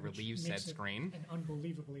screen. It never Which leaves said makes it screen. An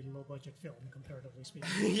unbelievably low budget film, comparatively speaking.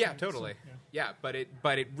 Yeah, totally. So, yeah, but it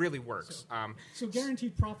really works. So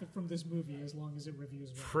guaranteed profit from this movie as long as it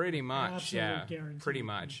reviews well. Pretty much, Absolute yeah. guarantee. Pretty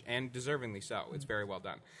much, and deservingly so. It's very well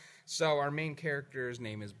done. So our main character's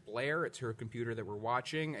name is Blair. It's her computer that we're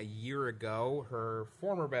watching. A year ago, her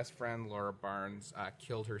former best friend, Laura Barnes,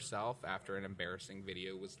 killed herself after an embarrassing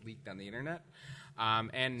video was leaked on the internet.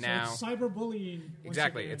 And So now... it's cyberbullying. once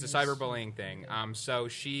Exactly, again, it's a is- cyberbullying thing. So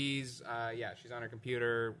she's she's on her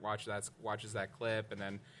computer, watches that clip, and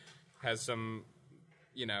then has some,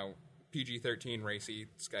 PG-13 racy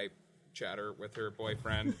Skype chatter with her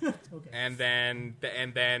boyfriend, Okay. and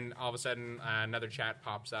then all of a sudden another chat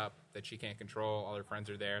pops up that she can't control. All her friends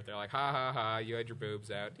are there. They're like, ha ha ha, you had your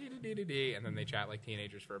boobs out, dee-dee-dee-dee-dee. And then they chat like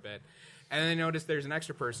teenagers for a bit, and then they notice there's an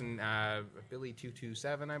extra person,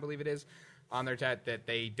 Billy227, I believe it is, on their chat that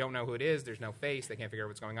they don't know who it is. There's no face. They can't figure out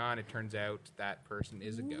what's going on. It turns out that person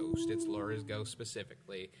is a ghost. It's Laura's ghost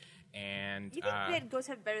specifically. And You think that ghosts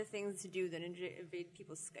have better things to do than invade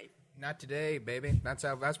people's Skype? not today, baby. That's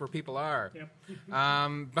where people are. Yep.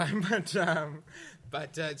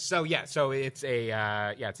 So it's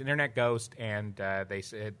it's an internet ghost, and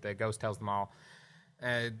the ghost tells them all.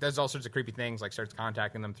 Does all sorts of creepy things, like starts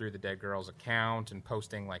contacting them through the dead girl's account and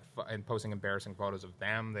posting embarrassing photos of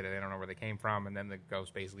them that they don't know where they came from. And then the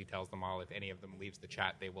ghost basically tells them all if any of them leaves the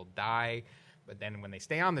chat, they will die. But then when they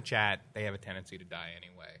stay on the chat, they have a tendency to die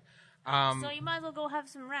anyway. So you might as well go have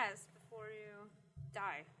some rest before you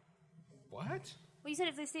die. What? Well, you said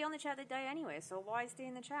if they stay on the chat, they die anyway, so why stay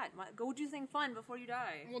in the chat? Go do something fun before you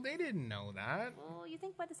die. Well, they didn't know that. Well, you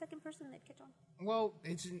think by the second person they'd catch on. Well,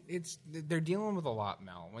 it's they're dealing with a lot,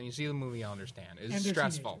 Mel. When you see the movie, you'll understand. It's And they're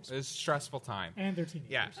stressful. teenagers. It's a stressful time. And they're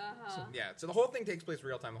teenagers. Yeah. So the whole thing takes place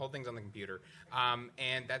real time. The whole thing's on the computer.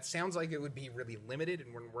 And that sounds like it would be really limited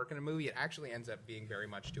and wouldn't work in a movie. It actually ends up being very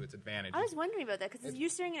much to its advantage. I was wondering about that, because you're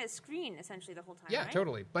staring at a screen, essentially, the whole time, Yeah, right?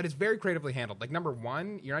 totally. But it's very creatively handled. Like, number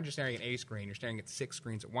one, you're not just staring at a screen. You're staring at 6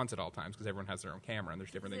 screens at once at all times because everyone has their own camera and there's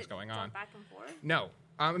different Does things it going jump on. back and forth? No.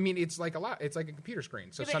 I mean, it's like a lot. It's like a computer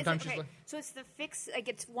screen. So Yeah, but sometimes it's, she's okay, like... so it's the fixed, like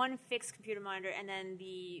it's one fixed computer monitor and then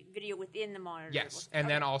the video within the monitor. Yes, and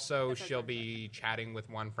then Okay. also That's what I she'll was wondering. be chatting with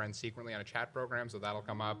one friend secretly on a chat program, so that'll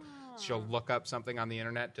come up. Ah. She'll look up something on the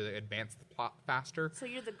internet to advance the plot faster. So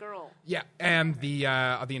you're the girl. Yeah, and the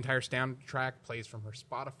entire soundtrack plays from her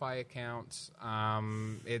Spotify account.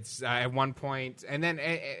 It's at one point, and then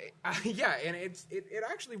and it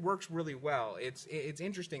actually works really well. It's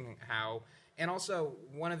interesting how. And also,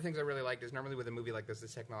 one of the things I really liked is normally with a movie like this,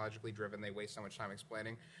 it's technologically driven. They waste so much time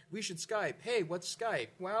explaining, we should Skype. Hey, what's Skype?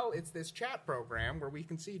 Well, it's this chat program where we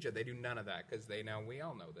can see each other. They do none of that because they know we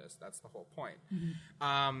all know this. That's the whole point.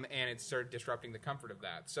 And it's sort of disrupting the comfort of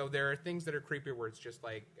that. So there are things that are creepy where it's just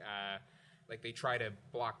like they try to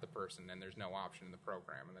block the person and there's no option in the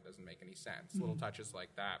program, and that doesn't make any sense. Little touches like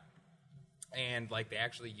that. And like they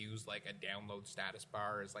actually use like a download status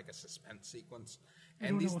bar as like a suspense sequence. I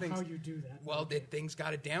And don't these know things, how you do that. well, the things got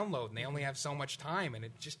to download, and they only have so much time, and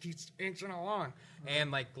it just keeps inching along. And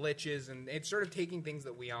like glitches, and it's sort of taking things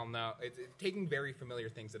that we all know, it's taking very familiar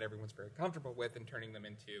things that everyone's very comfortable with, and turning them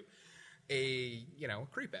into a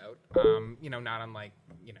creep out. Not unlike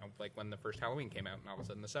like when the first Halloween came out, and all of a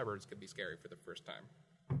sudden the suburbs could be scary for the first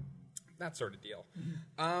time. That sort of deal.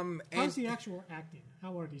 And How's the actual acting?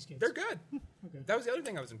 How are these kids? they're good. Okay. That was the other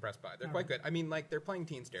thing I was impressed by. They're All quite right. good. I mean, like, they're playing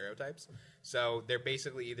teen stereotypes, so they're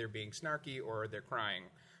basically either being snarky or they're crying.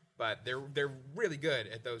 But they're really good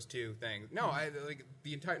at those two things. No, I like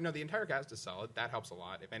the entire cast is solid. That helps a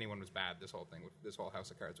lot. If anyone was bad, this whole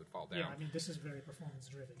House of Cards would fall down. Yeah, I mean, this is very performance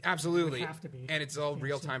driven. Absolutely. It would have to be. And it's all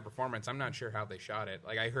real-time performance. I'm not sure how they shot it.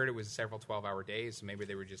 Like, I heard it was several 12-hour days, so maybe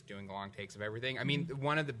they were just doing long takes of everything. I mean,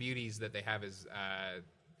 one of the beauties that they have is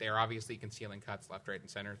they're obviously concealing cuts left, right, and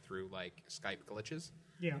center through, like, Skype glitches,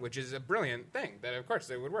 which is a brilliant thing that, of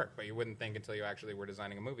course, it would work, but you wouldn't think until you actually were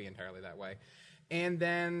designing a movie entirely that way. And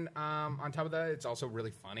then, on top of that, it's also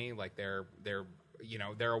really funny. Like, they're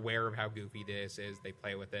aware of how goofy this is. They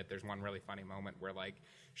play with it. There's one really funny moment where, like,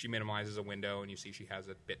 she minimizes a window and you see she has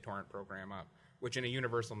a BitTorrent program up, which in a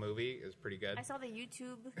Universal movie is pretty good. I saw the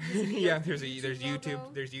YouTube. Yeah, there's YouTube.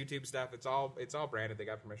 logo. There's YouTube stuff. It's all branded. They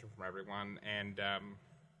got permission from everyone.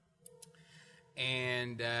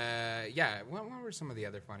 What were some of the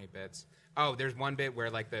other funny bits? Oh, there's one bit where,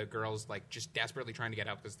 like, the girl's, like, just desperately trying to get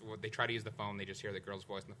help because they try to use the phone. They just hear the girl's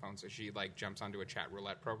voice on the phone. So she, like, jumps onto a chat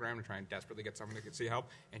roulette program to try and desperately get someone to see help.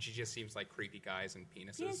 And she just seems like creepy guys and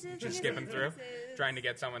penises just skipping through, trying to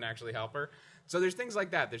get someone to actually help her. So there's things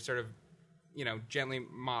like that. There's sort of, gently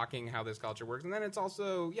mocking how this culture works. And then it's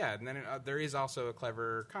also, there is also a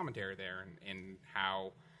clever commentary there in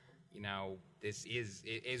how, this is,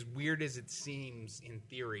 as weird as it seems in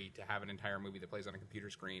theory to have an entire movie that plays on a computer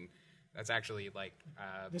screen. That's actually, like,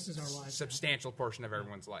 this is our lives, substantial portion of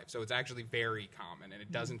everyone's life. So it's actually very common, and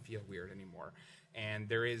it doesn't feel weird anymore. And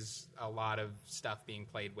there is a lot of stuff being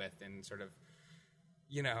played with and sort of,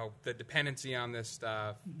 the dependency on this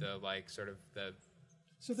stuff, the, like, sort of the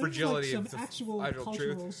so fragility like of some the actual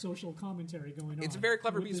cultural, truth. social commentary going on. It's a very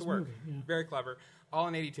clever with piece this of work. movie, yeah. Very clever. All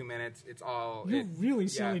in 82 minutes. It's all... You're really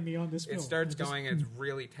selling me on this film. It starts going, and it's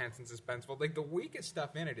really tense and suspenseful. Like, the weakest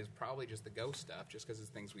stuff in it is probably just the ghost stuff, just because it's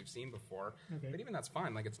things we've seen before. Okay. But even that's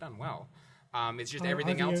fine. Like, it's done well. It's just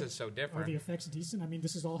everything else is so different. Are the effects decent? I mean,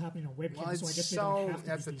 this is all happening on webcam, well, so I guess they don't have to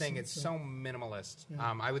that's be the thing. decent, It's so minimalist.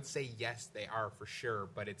 Yeah. I would say yes, they are for sure,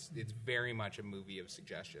 but it's very much a movie of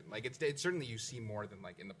suggestion. Like, it's certainly you see more than,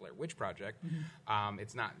 like, in the Blair Witch Project. Mm-hmm.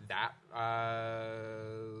 It's not that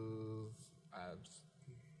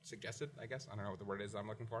suggested, I guess. I don't know what the word is I'm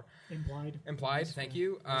looking for. Implied, thank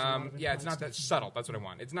you. It's not that subtle. That's what I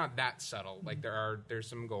want. It's not that subtle. Mm-hmm. Like, there's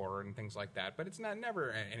some gore and things like that, but it's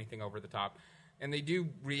never anything over the top. And they do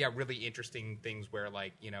really interesting things where,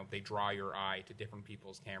 like, they draw your eye to different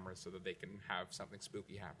people's cameras so that they can have something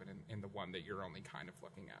spooky happen in the one that you're only kind of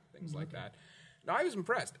looking at, things like that. No, I was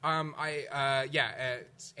impressed. And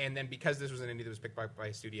then because this was an indie that was picked by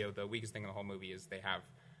a studio, the weakest thing in the whole movie is they have,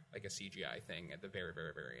 like, a CGI thing at the very,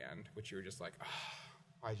 very, very end, which you were just like, oh,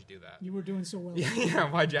 why'd you do that? You were doing so well. Yeah,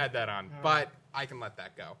 why'd you add that on? But I can let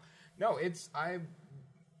that go. No, to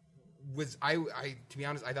be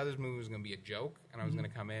honest, I thought this movie was going to be a joke, and I was going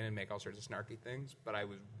to come in and make all sorts of snarky things, but I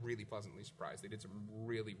was really pleasantly surprised. They did some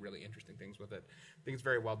really, really interesting things with it. I think it's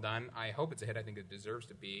very well done. I hope it's a hit. I think it deserves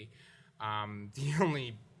to be. The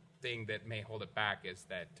only thing that may hold it back is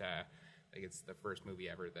that like, it's the first movie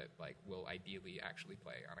ever that, like, will ideally actually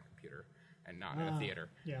play on a computer and not in a theater.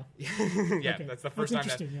 Yeah. Okay. That's the first time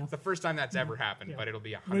the first time that's ever happened, but it'll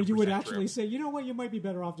be 100% Where you would true. actually say, you know what, you might be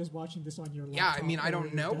better off just watching this on your laptop. Yeah, I mean, I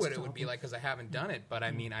don't know what it desktop would be like because I haven't done it, but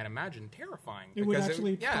I mean, I'd imagine terrifying. It would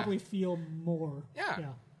actually probably feel more.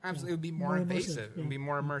 Yeah, absolutely. It would be more invasive. It would be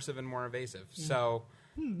more immersive and more invasive. So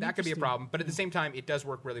that could be a problem. But at the same time, it does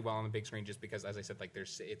work really well on the big screen just because, as I said, like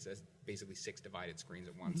it's basically 6 divided screens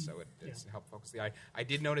at once, so it's helped focus the eye. I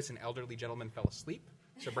did notice an elderly gentleman fell asleep,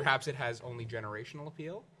 so perhaps it has only generational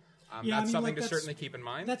appeal. That's something to certainly keep in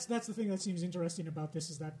mind. That's the thing that seems interesting about this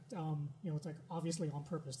is that it's like obviously on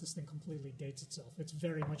purpose this thing completely dates itself. It's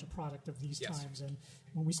very much a product of these times, and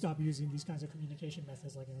when we stop using these kinds of communication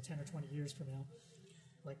methods, like 10 or 20 years from now,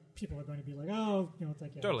 like people are going to be like, it's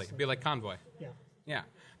like totally, it'd be like Convoy. Yeah,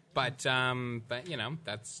 but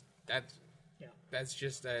that's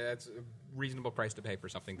just that's a reasonable price to pay for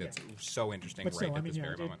something that's so interesting at this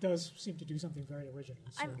very moment. It does seem to do something very original.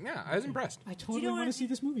 So. I was impressed. I totally want to see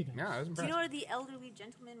this movie now. Yeah, I was impressed. Do you know where the elderly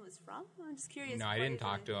gentleman was from? I'm just curious. No, I didn't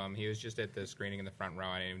talk to him. He was just at the screening in the front row.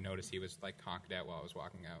 I didn't even notice he was like conked out while I was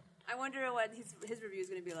walking out. I wonder what his review is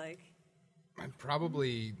going to be like.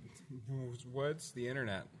 Probably, what's the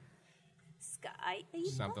internet? Sky.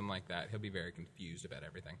 Something like that. He'll be very confused about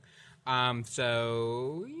everything.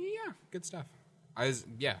 So, yeah, good stuff.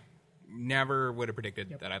 Never would have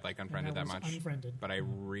predicted that I'd like Unfriended that much. Unfriended. But I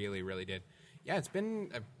really, really did. Yeah, it's been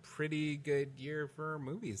a pretty good year for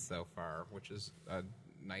movies so far, which is a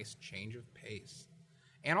nice change of pace.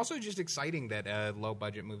 And also just exciting that a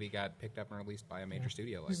low-budget movie got picked up and released by a major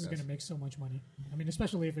studio like this. This is going to make so much money. I mean,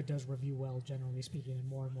 especially if it does review well, generally speaking, and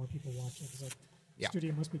more people watch it. Yeah.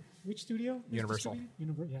 Studio must be which studio? Is the Universal.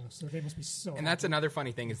 studio? Yeah, so they must be so. And that's happy. another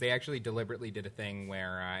funny thing is they actually deliberately did a thing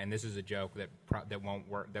where, and this is a joke that won't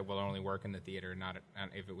work, that will only work in the theater, not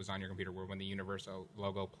if it was on your computer. Where when the Universal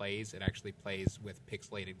logo plays, it actually plays with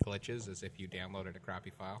pixelated glitches as if you downloaded a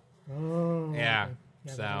crappy file. Oh. Yeah. Okay.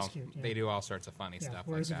 Yeah, that So is cute, yeah. they do all sorts of funny Yeah, stuff like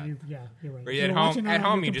whereas that. if you, yeah, you're right. Where If you you're at watching home,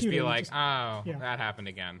 on your you just be computer, like, just- oh, yeah. that happened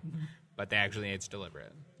again. But they actually, it's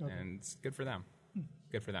deliberate, Okay. and it's good for them.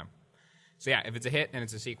 Good for them. So yeah, if it's a hit and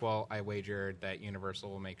it's a sequel, I wager that Universal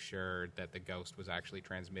will make sure that the Ghost was actually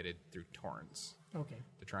transmitted through torrents Okay.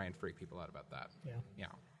 to try and freak people out about that. Yeah. Yeah,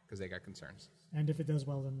 because they got concerns. And if it does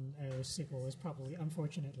well, then a sequel is probably,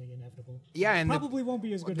 unfortunately, inevitable. Yeah, and Probably won't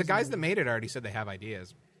be as good the as guys the that made it already said they have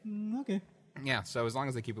ideas. Okay. Yeah, so as long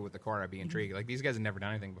as they keep it with the core, I'd be intrigued. Like these guys have never done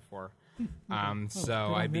anything before, so good on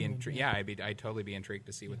I'd be them then, intrigued. yeah. Yeah, I'd totally be intrigued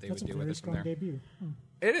to see what they That's would a do with very this from strong there. debut. Hmm.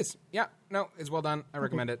 It is. Yeah, no, it's well done. I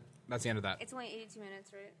recommend it. That's the end of that. It's only 82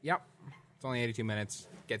 minutes, right? Yep, it's only 82 minutes.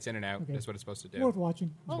 Gets in and out. Okay. That's what it's supposed to do. Worth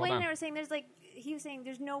watching. Well, well Wayne and done. I were saying he was saying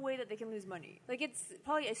there's no way that they can lose money. Like it's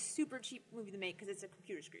probably a super cheap movie to make because it's a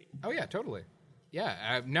computer screen. Oh yeah, totally.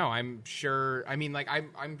 Yeah, no, I'm sure. I mean, like,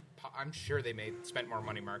 I'm sure they spent more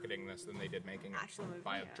money marketing this than they did making it Actual movie,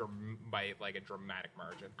 by yeah. by like a dramatic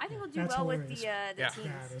margin. I think it'll do That's well hilarious. with the Yeah. teens.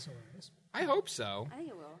 That is hilarious. I hope so. I think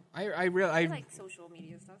it will. I really, I like social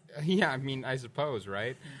media stuff. yeah. I mean, I suppose,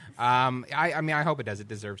 right? I mean, I hope it does. It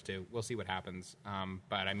deserves to. We'll see what happens.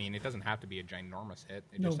 But I mean, it doesn't have to be a ginormous hit.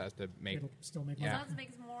 It just No, has to make. It'll still make Yeah. As money. long as it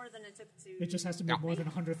makes more than it took to. It just has to make Yeah. more than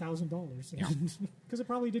 $100,000 because it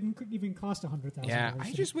probably didn't even cost $100,000. Yeah,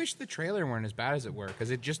 I just wish the trailer weren't as bad as it were because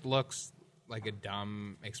it just looks like a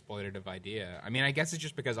dumb exploitative idea. I mean, I guess it's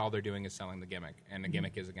just because all they're doing is selling the gimmick, and the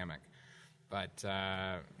gimmick is a gimmick. But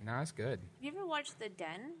no, it's good. Have you ever watched The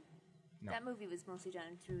Den? No. That movie was mostly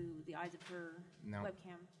done through the eyes of her No.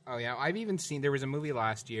 webcam. Oh yeah, I've even seen. There was a movie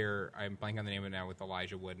last year. I'm blanking on the name of it now with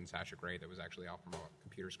Elijah Wood and Sasha Grey that was actually off from a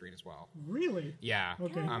computer screen as well. Really? Yeah.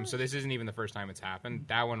 Okay. So this isn't even the first time it's happened.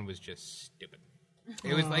 That one was just stupid.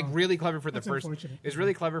 It was like really clever for the That's first. unfortunate. It was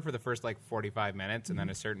really clever for the first like 45 minutes, and then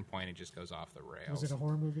at a certain point it just goes off the rails. Was it a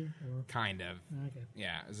horror movie? Or? Kind of. Okay.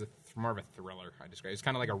 Yeah, it was more of a thriller. I describe. It's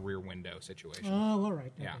kind of like a Rear Window situation. Oh, all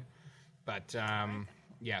right. Yeah, Okay. but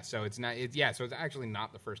yeah. So it's not. So it's actually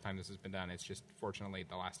not the first time this has been done. It's just fortunately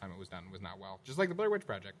the last time it was done was not well. Just like the Blair Witch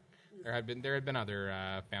Project. There had been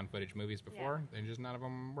other found footage movies before, and just none of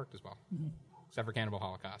them worked as well, except for Cannibal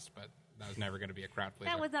Holocaust. But that was never going to be a crowd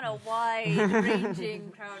pleaser. That was not a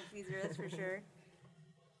wide-ranging crowd pleaser, that's for sure.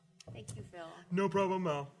 Thank you, Phil. no problem,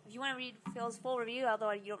 Mel. If you want to read Phil's full review,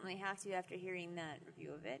 although you don't really have to after hearing that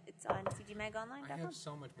review of it, it's on cgmagonline.com. I have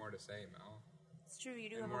so much more to say, Mel. It's true, you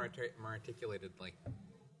do And have more articulatedly.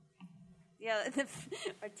 Yeah,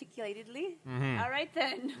 articulatedly. Mm-hmm. All right,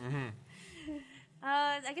 then.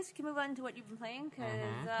 I guess we can move on to what you've been playing, because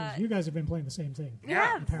 'Cause you guys have been playing the same thing.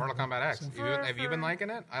 Yeah, have. Mortal Kombat X. So- Have you been liking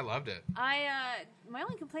it? I loved it. my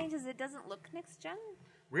only complaint is it doesn't look next gen.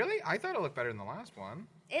 Really? I thought it looked better than the last one.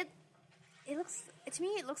 It looks, to me,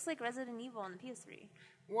 it looks like Resident Evil on the PS3.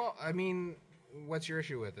 Well, I mean, what's your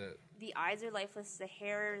issue with it? The eyes are lifeless, the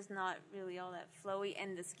hair is not really all that flowy,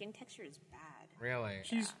 and the skin texture is bad. Really?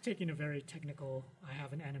 She's taking a very technical, I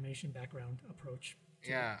have an animation background approach.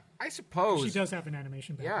 Yeah, I suppose. She does have an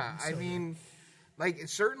animation Yeah, background. I so- mean, like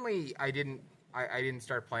certainly, I didn't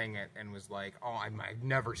start playing it and was like, oh, I've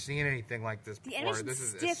never seen anything like this The before. animation's This is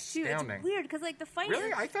stiff too. astounding. It's weird because like the fighting.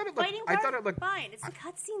 Really? I thought it looked- fighting I part thought it is looked- fine. It's the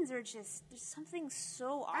cutscenes are just there's something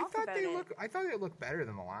so off I thought about they it. look. I thought it looked better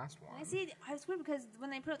than the last one. I see. I was weird because when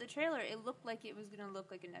they put out the trailer, it looked like it was going to look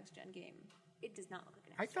like a next gen game. It does not look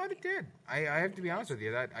like a I next gen thought it game. did. I have to be honest with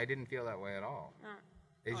you. That I didn't feel that way at all.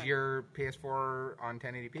 Is alright. your PS4 on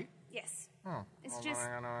 1080p? Yes. Oh, It's well, just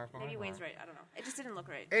I don't know. maybe Wayne's right. I don't know. It just didn't look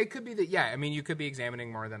right. It could be that. Yeah, I mean, you could be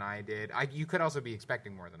examining more than I did. You could also be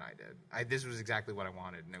expecting more than I did. This was exactly what I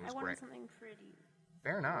wanted, and it I was wanted great. something pretty.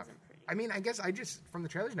 Fair enough. wasn't pretty. I mean, I guess I just from the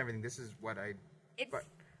trailers and everything, this is what I. It But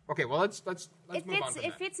okay, well let's it move on fits. from It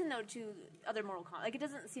that. fits in though to other Mortal Kombat. Like it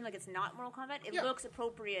doesn't seem like it's not Mortal Kombat. It Yeah. looks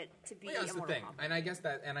appropriate to be Well, yeah, that's a the Mortal thing, Kombat. and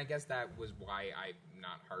I guess that was why I'm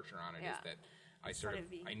not harsher on it. Is Yeah. that I sort of Sort of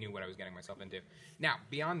be. I knew what I was getting myself into. Now,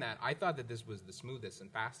 beyond that, I thought that this was the smoothest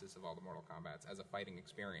and fastest of all the Mortal Kombats as a fighting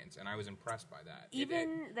experience, and I was impressed by that.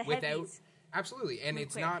 Even the heavies. Absolutely, and move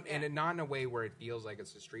it's quick, not yeah. and it, not in a way where it feels like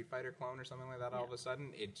it's a Street Fighter clone or something like that. All of a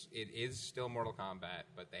sudden, it is still Mortal Kombat,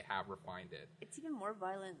 but they have refined it. It's even more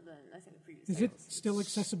violent than I think the previous. Is it titles. still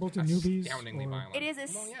accessible to newbies? Astoundingly or- violent. It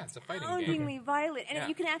is Well, yeah, it's a fighting astoundingly game. violent, and Yeah.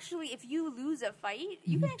 you can actually, if you lose a fight,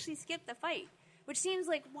 you can actually skip the fight. Which seems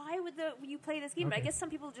like why would you play this game? But I Okay. guess some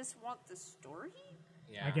people just want the story.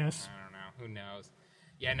 Yeah, I guess. I don't know. Who knows?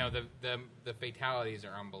 Yeah, no, the fatalities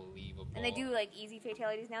are unbelievable. And they do like easy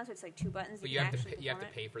fatalities now, so it's like 2 buttons. But you you can have to actually you have to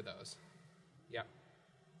perform it. pay for those. Yep.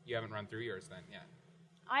 You haven't run through yours then yet.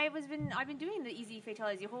 I've been doing the easy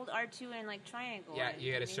fatalities. You hold R2 and like triangle. Yeah, and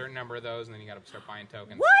you get a maybe- certain number of those, and then you got to start buying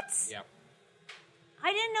tokens. What? Yep.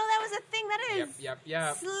 I didn't know that was a thing. That is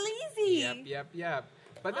Yep. sleazy. Yep.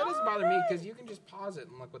 But that doesn't bother me because you can just pause it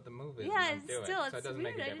and look what the move is. Yeah, and then do it's still it. So it it's doesn't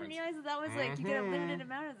weird. make a I didn't difference. realize that was like you get a limited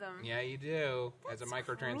amount of them. Yeah, you do. As a That's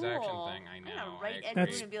microtransaction cruel. thing, I I'm know. gonna write I Ed agree. Boon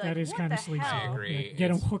That's and be like, that is what kind the of sleazy. hell? I agree. Get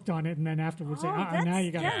them It's- hooked on it, and then afterwards say, now that's-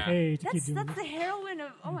 you got to yeah. pay to keep doing That's it. the heroine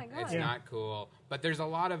of. Oh my god. It's not cool, but there's a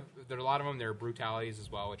lot of them. There are brutalities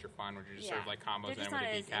as well, which are fun, which are just sort of Yeah. like combos They're in just with not a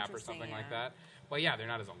as decap or interesting, something like yeah. that. But yeah, they're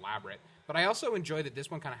not as elaborate. But I also enjoy that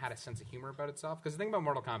this one kind of had a sense of humor about itself. Because the thing about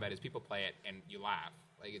Mortal Kombat is people play it and you laugh.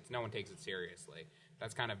 Like it's no one takes it seriously.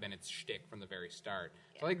 That's kind of been its shtick from the very start.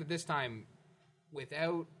 So I think that this time,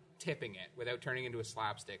 without tipping it, without turning into a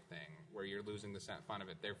slapstick thing where you're losing the fun of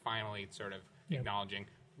it, they're finally sort of Yeah. acknowledging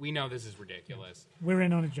we know this is ridiculous. We're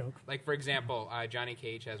in on a joke. Like, for example, Johnny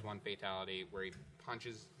Cage has one fatality where he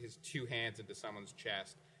punches his 2 hands into someone's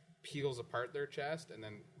chest, peels apart their chest, and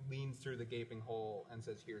then leans through the gaping hole and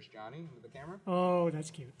says, "Here's Johnny," into the camera. Oh,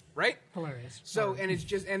 that's cute. Right? Hilarious. So, and it's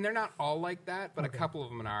just, and they're not all like that, but Okay. a couple of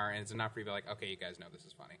them are, and it's enough for you to be like, okay, you guys know this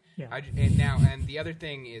is funny. Yeah. And the other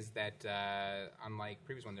thing is that, unlike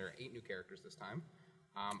previous one, there are 8 new characters this time.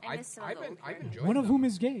 I missed some of the old I've characters. enjoyed One of them. whom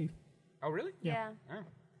is gay. Oh, really? Yeah. Oh.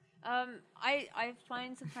 I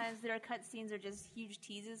find sometimes their cutscenes are just huge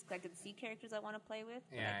teases. 'Cause I can see characters I want to play with,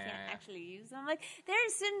 but I Yeah, can't yeah. actually use them. Like,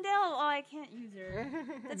 there's Sindel. Oh, I can't use her.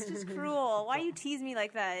 That's just cruel. Why you tease me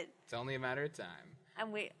like that? It's only a matter of time.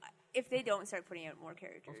 And wait, if they don't start putting out more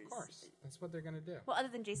characters, Of course. That's what they're going to do. Well, other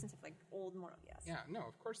than Jason stuff, like old Mortal, yes. Yeah, no,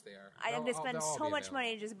 of course they are. I am going to spend They'll all so be much available.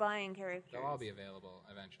 money just buying characters. They'll all be available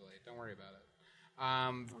eventually. Don't worry about it.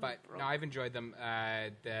 But broke. no, I've enjoyed them.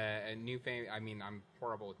 The new I mean, I'm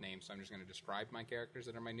horrible with names, so I'm just going to describe my characters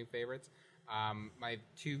that are my new favorites. My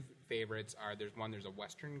 2 favorites are there's a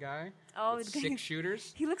Western guy Oh, with the guy- 6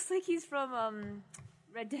 shooters. He looks like he's from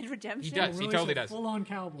Red Dead Redemption. He does. He totally does. Full on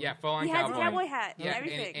cowboy. Yeah, full on He has cowboy. a cowboy hat. Yeah,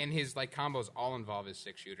 everything. and his like combos all involve his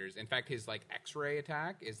 6 shooters. In fact, his like X-ray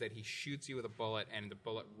attack is that he shoots you with a bullet, and the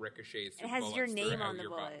bullet ricochets. It has your bullets name throughout on the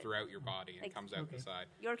your bullet. throughout your body and Like- comes out Okay. the side.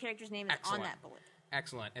 Your character's name is Excellent. on that bullet.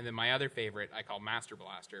 Excellent. And then my other favorite I call Master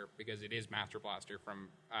Blaster because it is Master Blaster from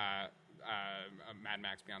Mad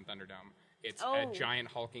Max Beyond Thunderdome. It's a Oh. giant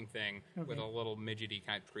hulking thing with Okay. a little midgety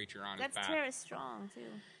kind of creature on That's his back. Tara Strong,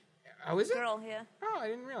 too. Oh, is it? Girl, yeah. Oh, I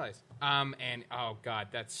didn't realize. And oh god,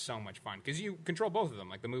 that's so much fun because you control both of them.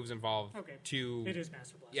 Like the moves involve Okay. 2. It is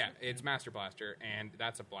Master Blaster. Yeah, it's Master Blaster, and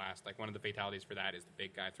that's a blast. Like one of the fatalities for that is the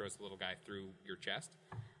big guy throws the little guy through your chest,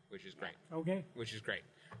 which is great. Okay. Which is great.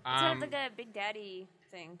 It's sort of like a Big Daddy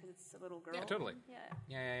thing because it's a little girl. Yeah, totally. Yeah.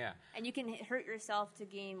 Yeah. And you can hurt yourself to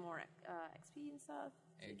gain more XP and stuff.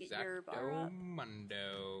 To get your bar up.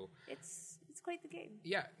 Exacto-mundo. It's quite the game.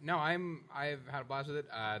 Yeah, no, I've had a blast with it.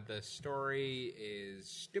 The story is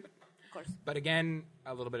stupid, Of course. but again,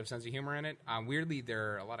 a little bit of sense of humor in it. Weirdly,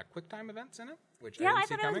 there are a lot of QuickTime events in it, which Yeah, I I didn't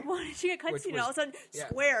see thought I was coming. watching a Which cutscene and was- all of a sudden yeah.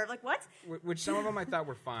 square. Like, what? Which some of them I thought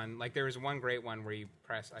were fun. Like there was one great one where you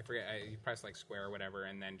press, I forget, you press like square or whatever,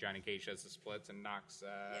 and then Johnny Cage does the splits and knocks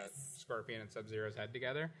Yes. Scorpion and Sub-Zero's head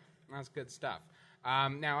together. That's good stuff.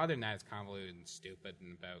 Now, other than that, it's convoluted and stupid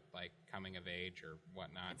and about like coming of age or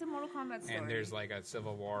whatnot. It's a Mortal Kombat story. And there's like a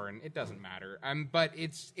civil war, and it doesn't matter. But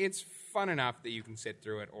it's fun enough that you can sit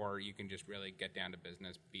through it, or you can just really get down to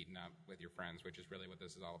business, beating up with your friends, which is really what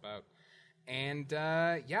this is all about. And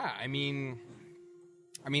yeah, I mean,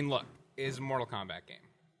 look, it's a Mortal Kombat game.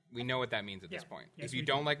 We know what that means at this Yeah. point. Yes, if you we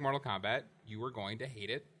don't do. like Mortal Kombat, you are going to hate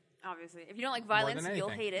it. Obviously. If you don't like More violence, than you'll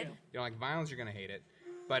anything. hate it. Yeah. If you don't like violence, you're going to hate it.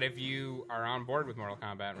 But if you are on board with Mortal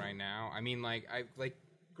Kombat right now, I mean, like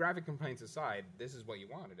graphic complaints aside, this is what you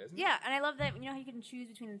wanted, isn't it? Yeah, and I love that, you know how you can choose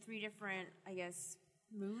between the 3 different, I guess,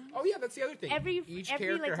 moves? Oh yeah, that's the other thing. Each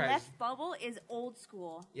character like has left bubble is old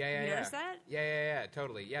school. Yeah. You notice that? Yeah,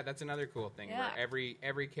 totally. Yeah, that's another cool thing Yeah. where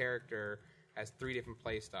every character has 3 different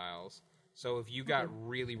play styles. So if you got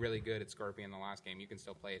really, really good at Scorpion in the last game, you can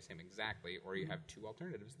still play as him exactly, or you have 2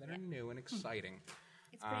 alternatives that are new and exciting.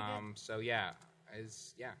 It's pretty good. So yeah,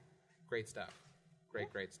 great stuff.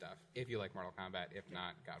 Great stuff. If you like Mortal Kombat, if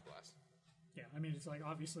not, God bless. Yeah, I mean, it's like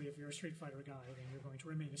obviously if you're a Street Fighter guy, then you're going to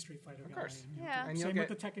remain a Street Fighter guy. course. And, Yeah. And you'll same get-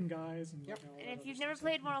 with the Tekken guys. And, Yep. like, all And that if other you've stuff. never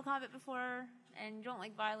played Mortal Kombat before and you don't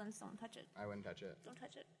like violence, don't touch it. I wouldn't touch it, Don't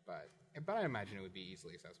touch it. but I imagine it would be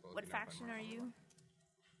easily accessible. if What you've never played faction are Mortal you?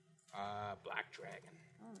 Kombat. Black Dragon.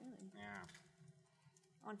 Oh, really? Yeah.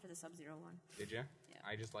 I went for the Sub-Zero one. Did you? Yeah.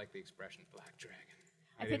 I just like the expression Black Dragon.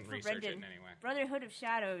 I didn't picked for research Brendan. it in any way. Brotherhood of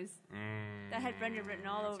Shadows. That had Brendan written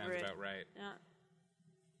all over sounds it. about right. Yeah.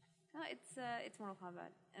 No, it's Mortal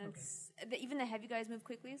Kombat, and even the heavy guys move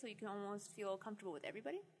quickly, so you can almost feel comfortable with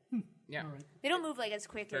everybody. Yeah. All right. They don't move like as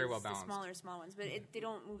quick Very as well the balanced. small ones, but they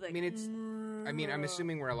don't move like. I mean, I'm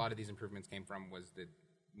assuming where a lot of these improvements came from was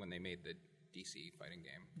when they made the DC fighting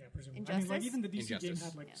game. Yeah, presumably. Injustice? I mean, like even the DC game Injustice.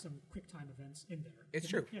 had like some quick time events in there. It's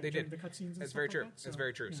Didn't true. it? They during did. the cutscenes. That's very true. That's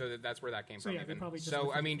very true. So that's where that came from. yeah, they Even. probably just So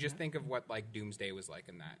lifted I mean, from just that. think of what like Doomsday was like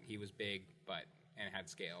in that. He was big, and had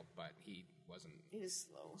scale, but he wasn't It was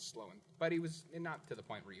slow. But he was not to the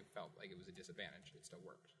point where you felt like it was a disadvantage. It still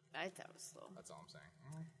worked. I thought it was slow. That's all I'm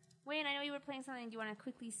saying. Wayne, I know you were playing something. Do you want to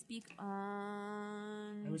quickly speak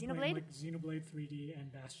on I was playing Xenoblade? like Xenoblade 3D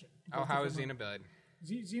and Bastion. Oh, Both how of is them are- Xenoblade?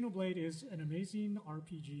 Xenoblade is an amazing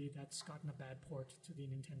RPG that's gotten a bad port to the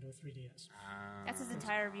Nintendo 3DS. That's his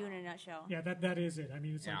entire review in a nutshell. Yeah, that is it. I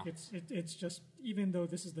mean, it's like it's just even though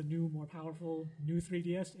this is the new, more powerful new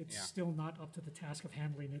 3DS, it's still not up to the task of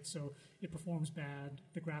handling it. So it performs bad.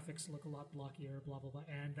 The graphics look a lot blockier. Blah blah blah.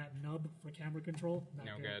 And that nub for camera control, not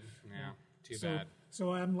No good. Yeah. Too so, bad.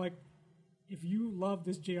 So I'm like, if you love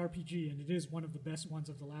this JRPG and it is one of the best ones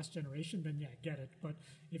of the last generation, then yeah, get it. But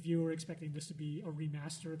if you were expecting this to be a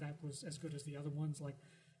remaster that was as good as the other ones, like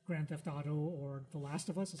Grand Theft Auto or The Last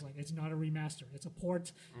of Us, it's like it's not a remaster. It's a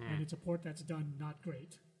port, and it's a port that's done not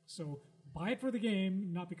great. So buy it for the game,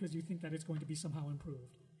 not because you think that it's going to be somehow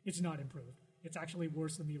improved. It's not improved. It's actually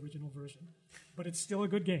worse than the original version, but it's still a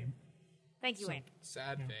good game. Thank you, So- Wayne.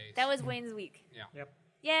 Sad face. That was Wayne's week. Yeah. Yep.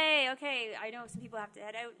 Yay! Okay, I know some people have to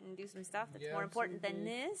head out and do some stuff that's Yeah, more important than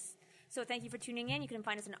this. So thank you for tuning in. You can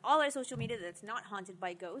find us on all our social media that's not haunted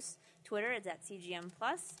by ghosts. Twitter is at CGM+.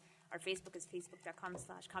 Our Facebook is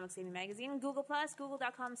facebook.com/comicsgaming Google+,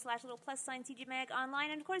 google.com/little+CGMag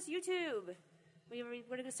online, and of course YouTube. We're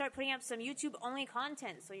going to start putting up some YouTube-only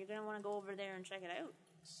content, so you're going to want to go over there and check it out.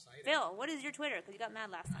 Exciting. Phil, what is your Twitter? Because you got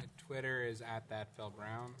mad last time. My Twitter is at that Phil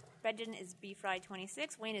Brown. Brendan is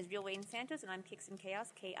bfry26. Wayne is Real Wayne Santos, and I'm Kixen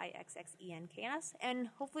Chaos, KIXXEN Chaos. And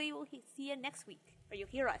hopefully we'll see you next week, or you'll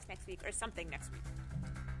hear us next week, or something next week.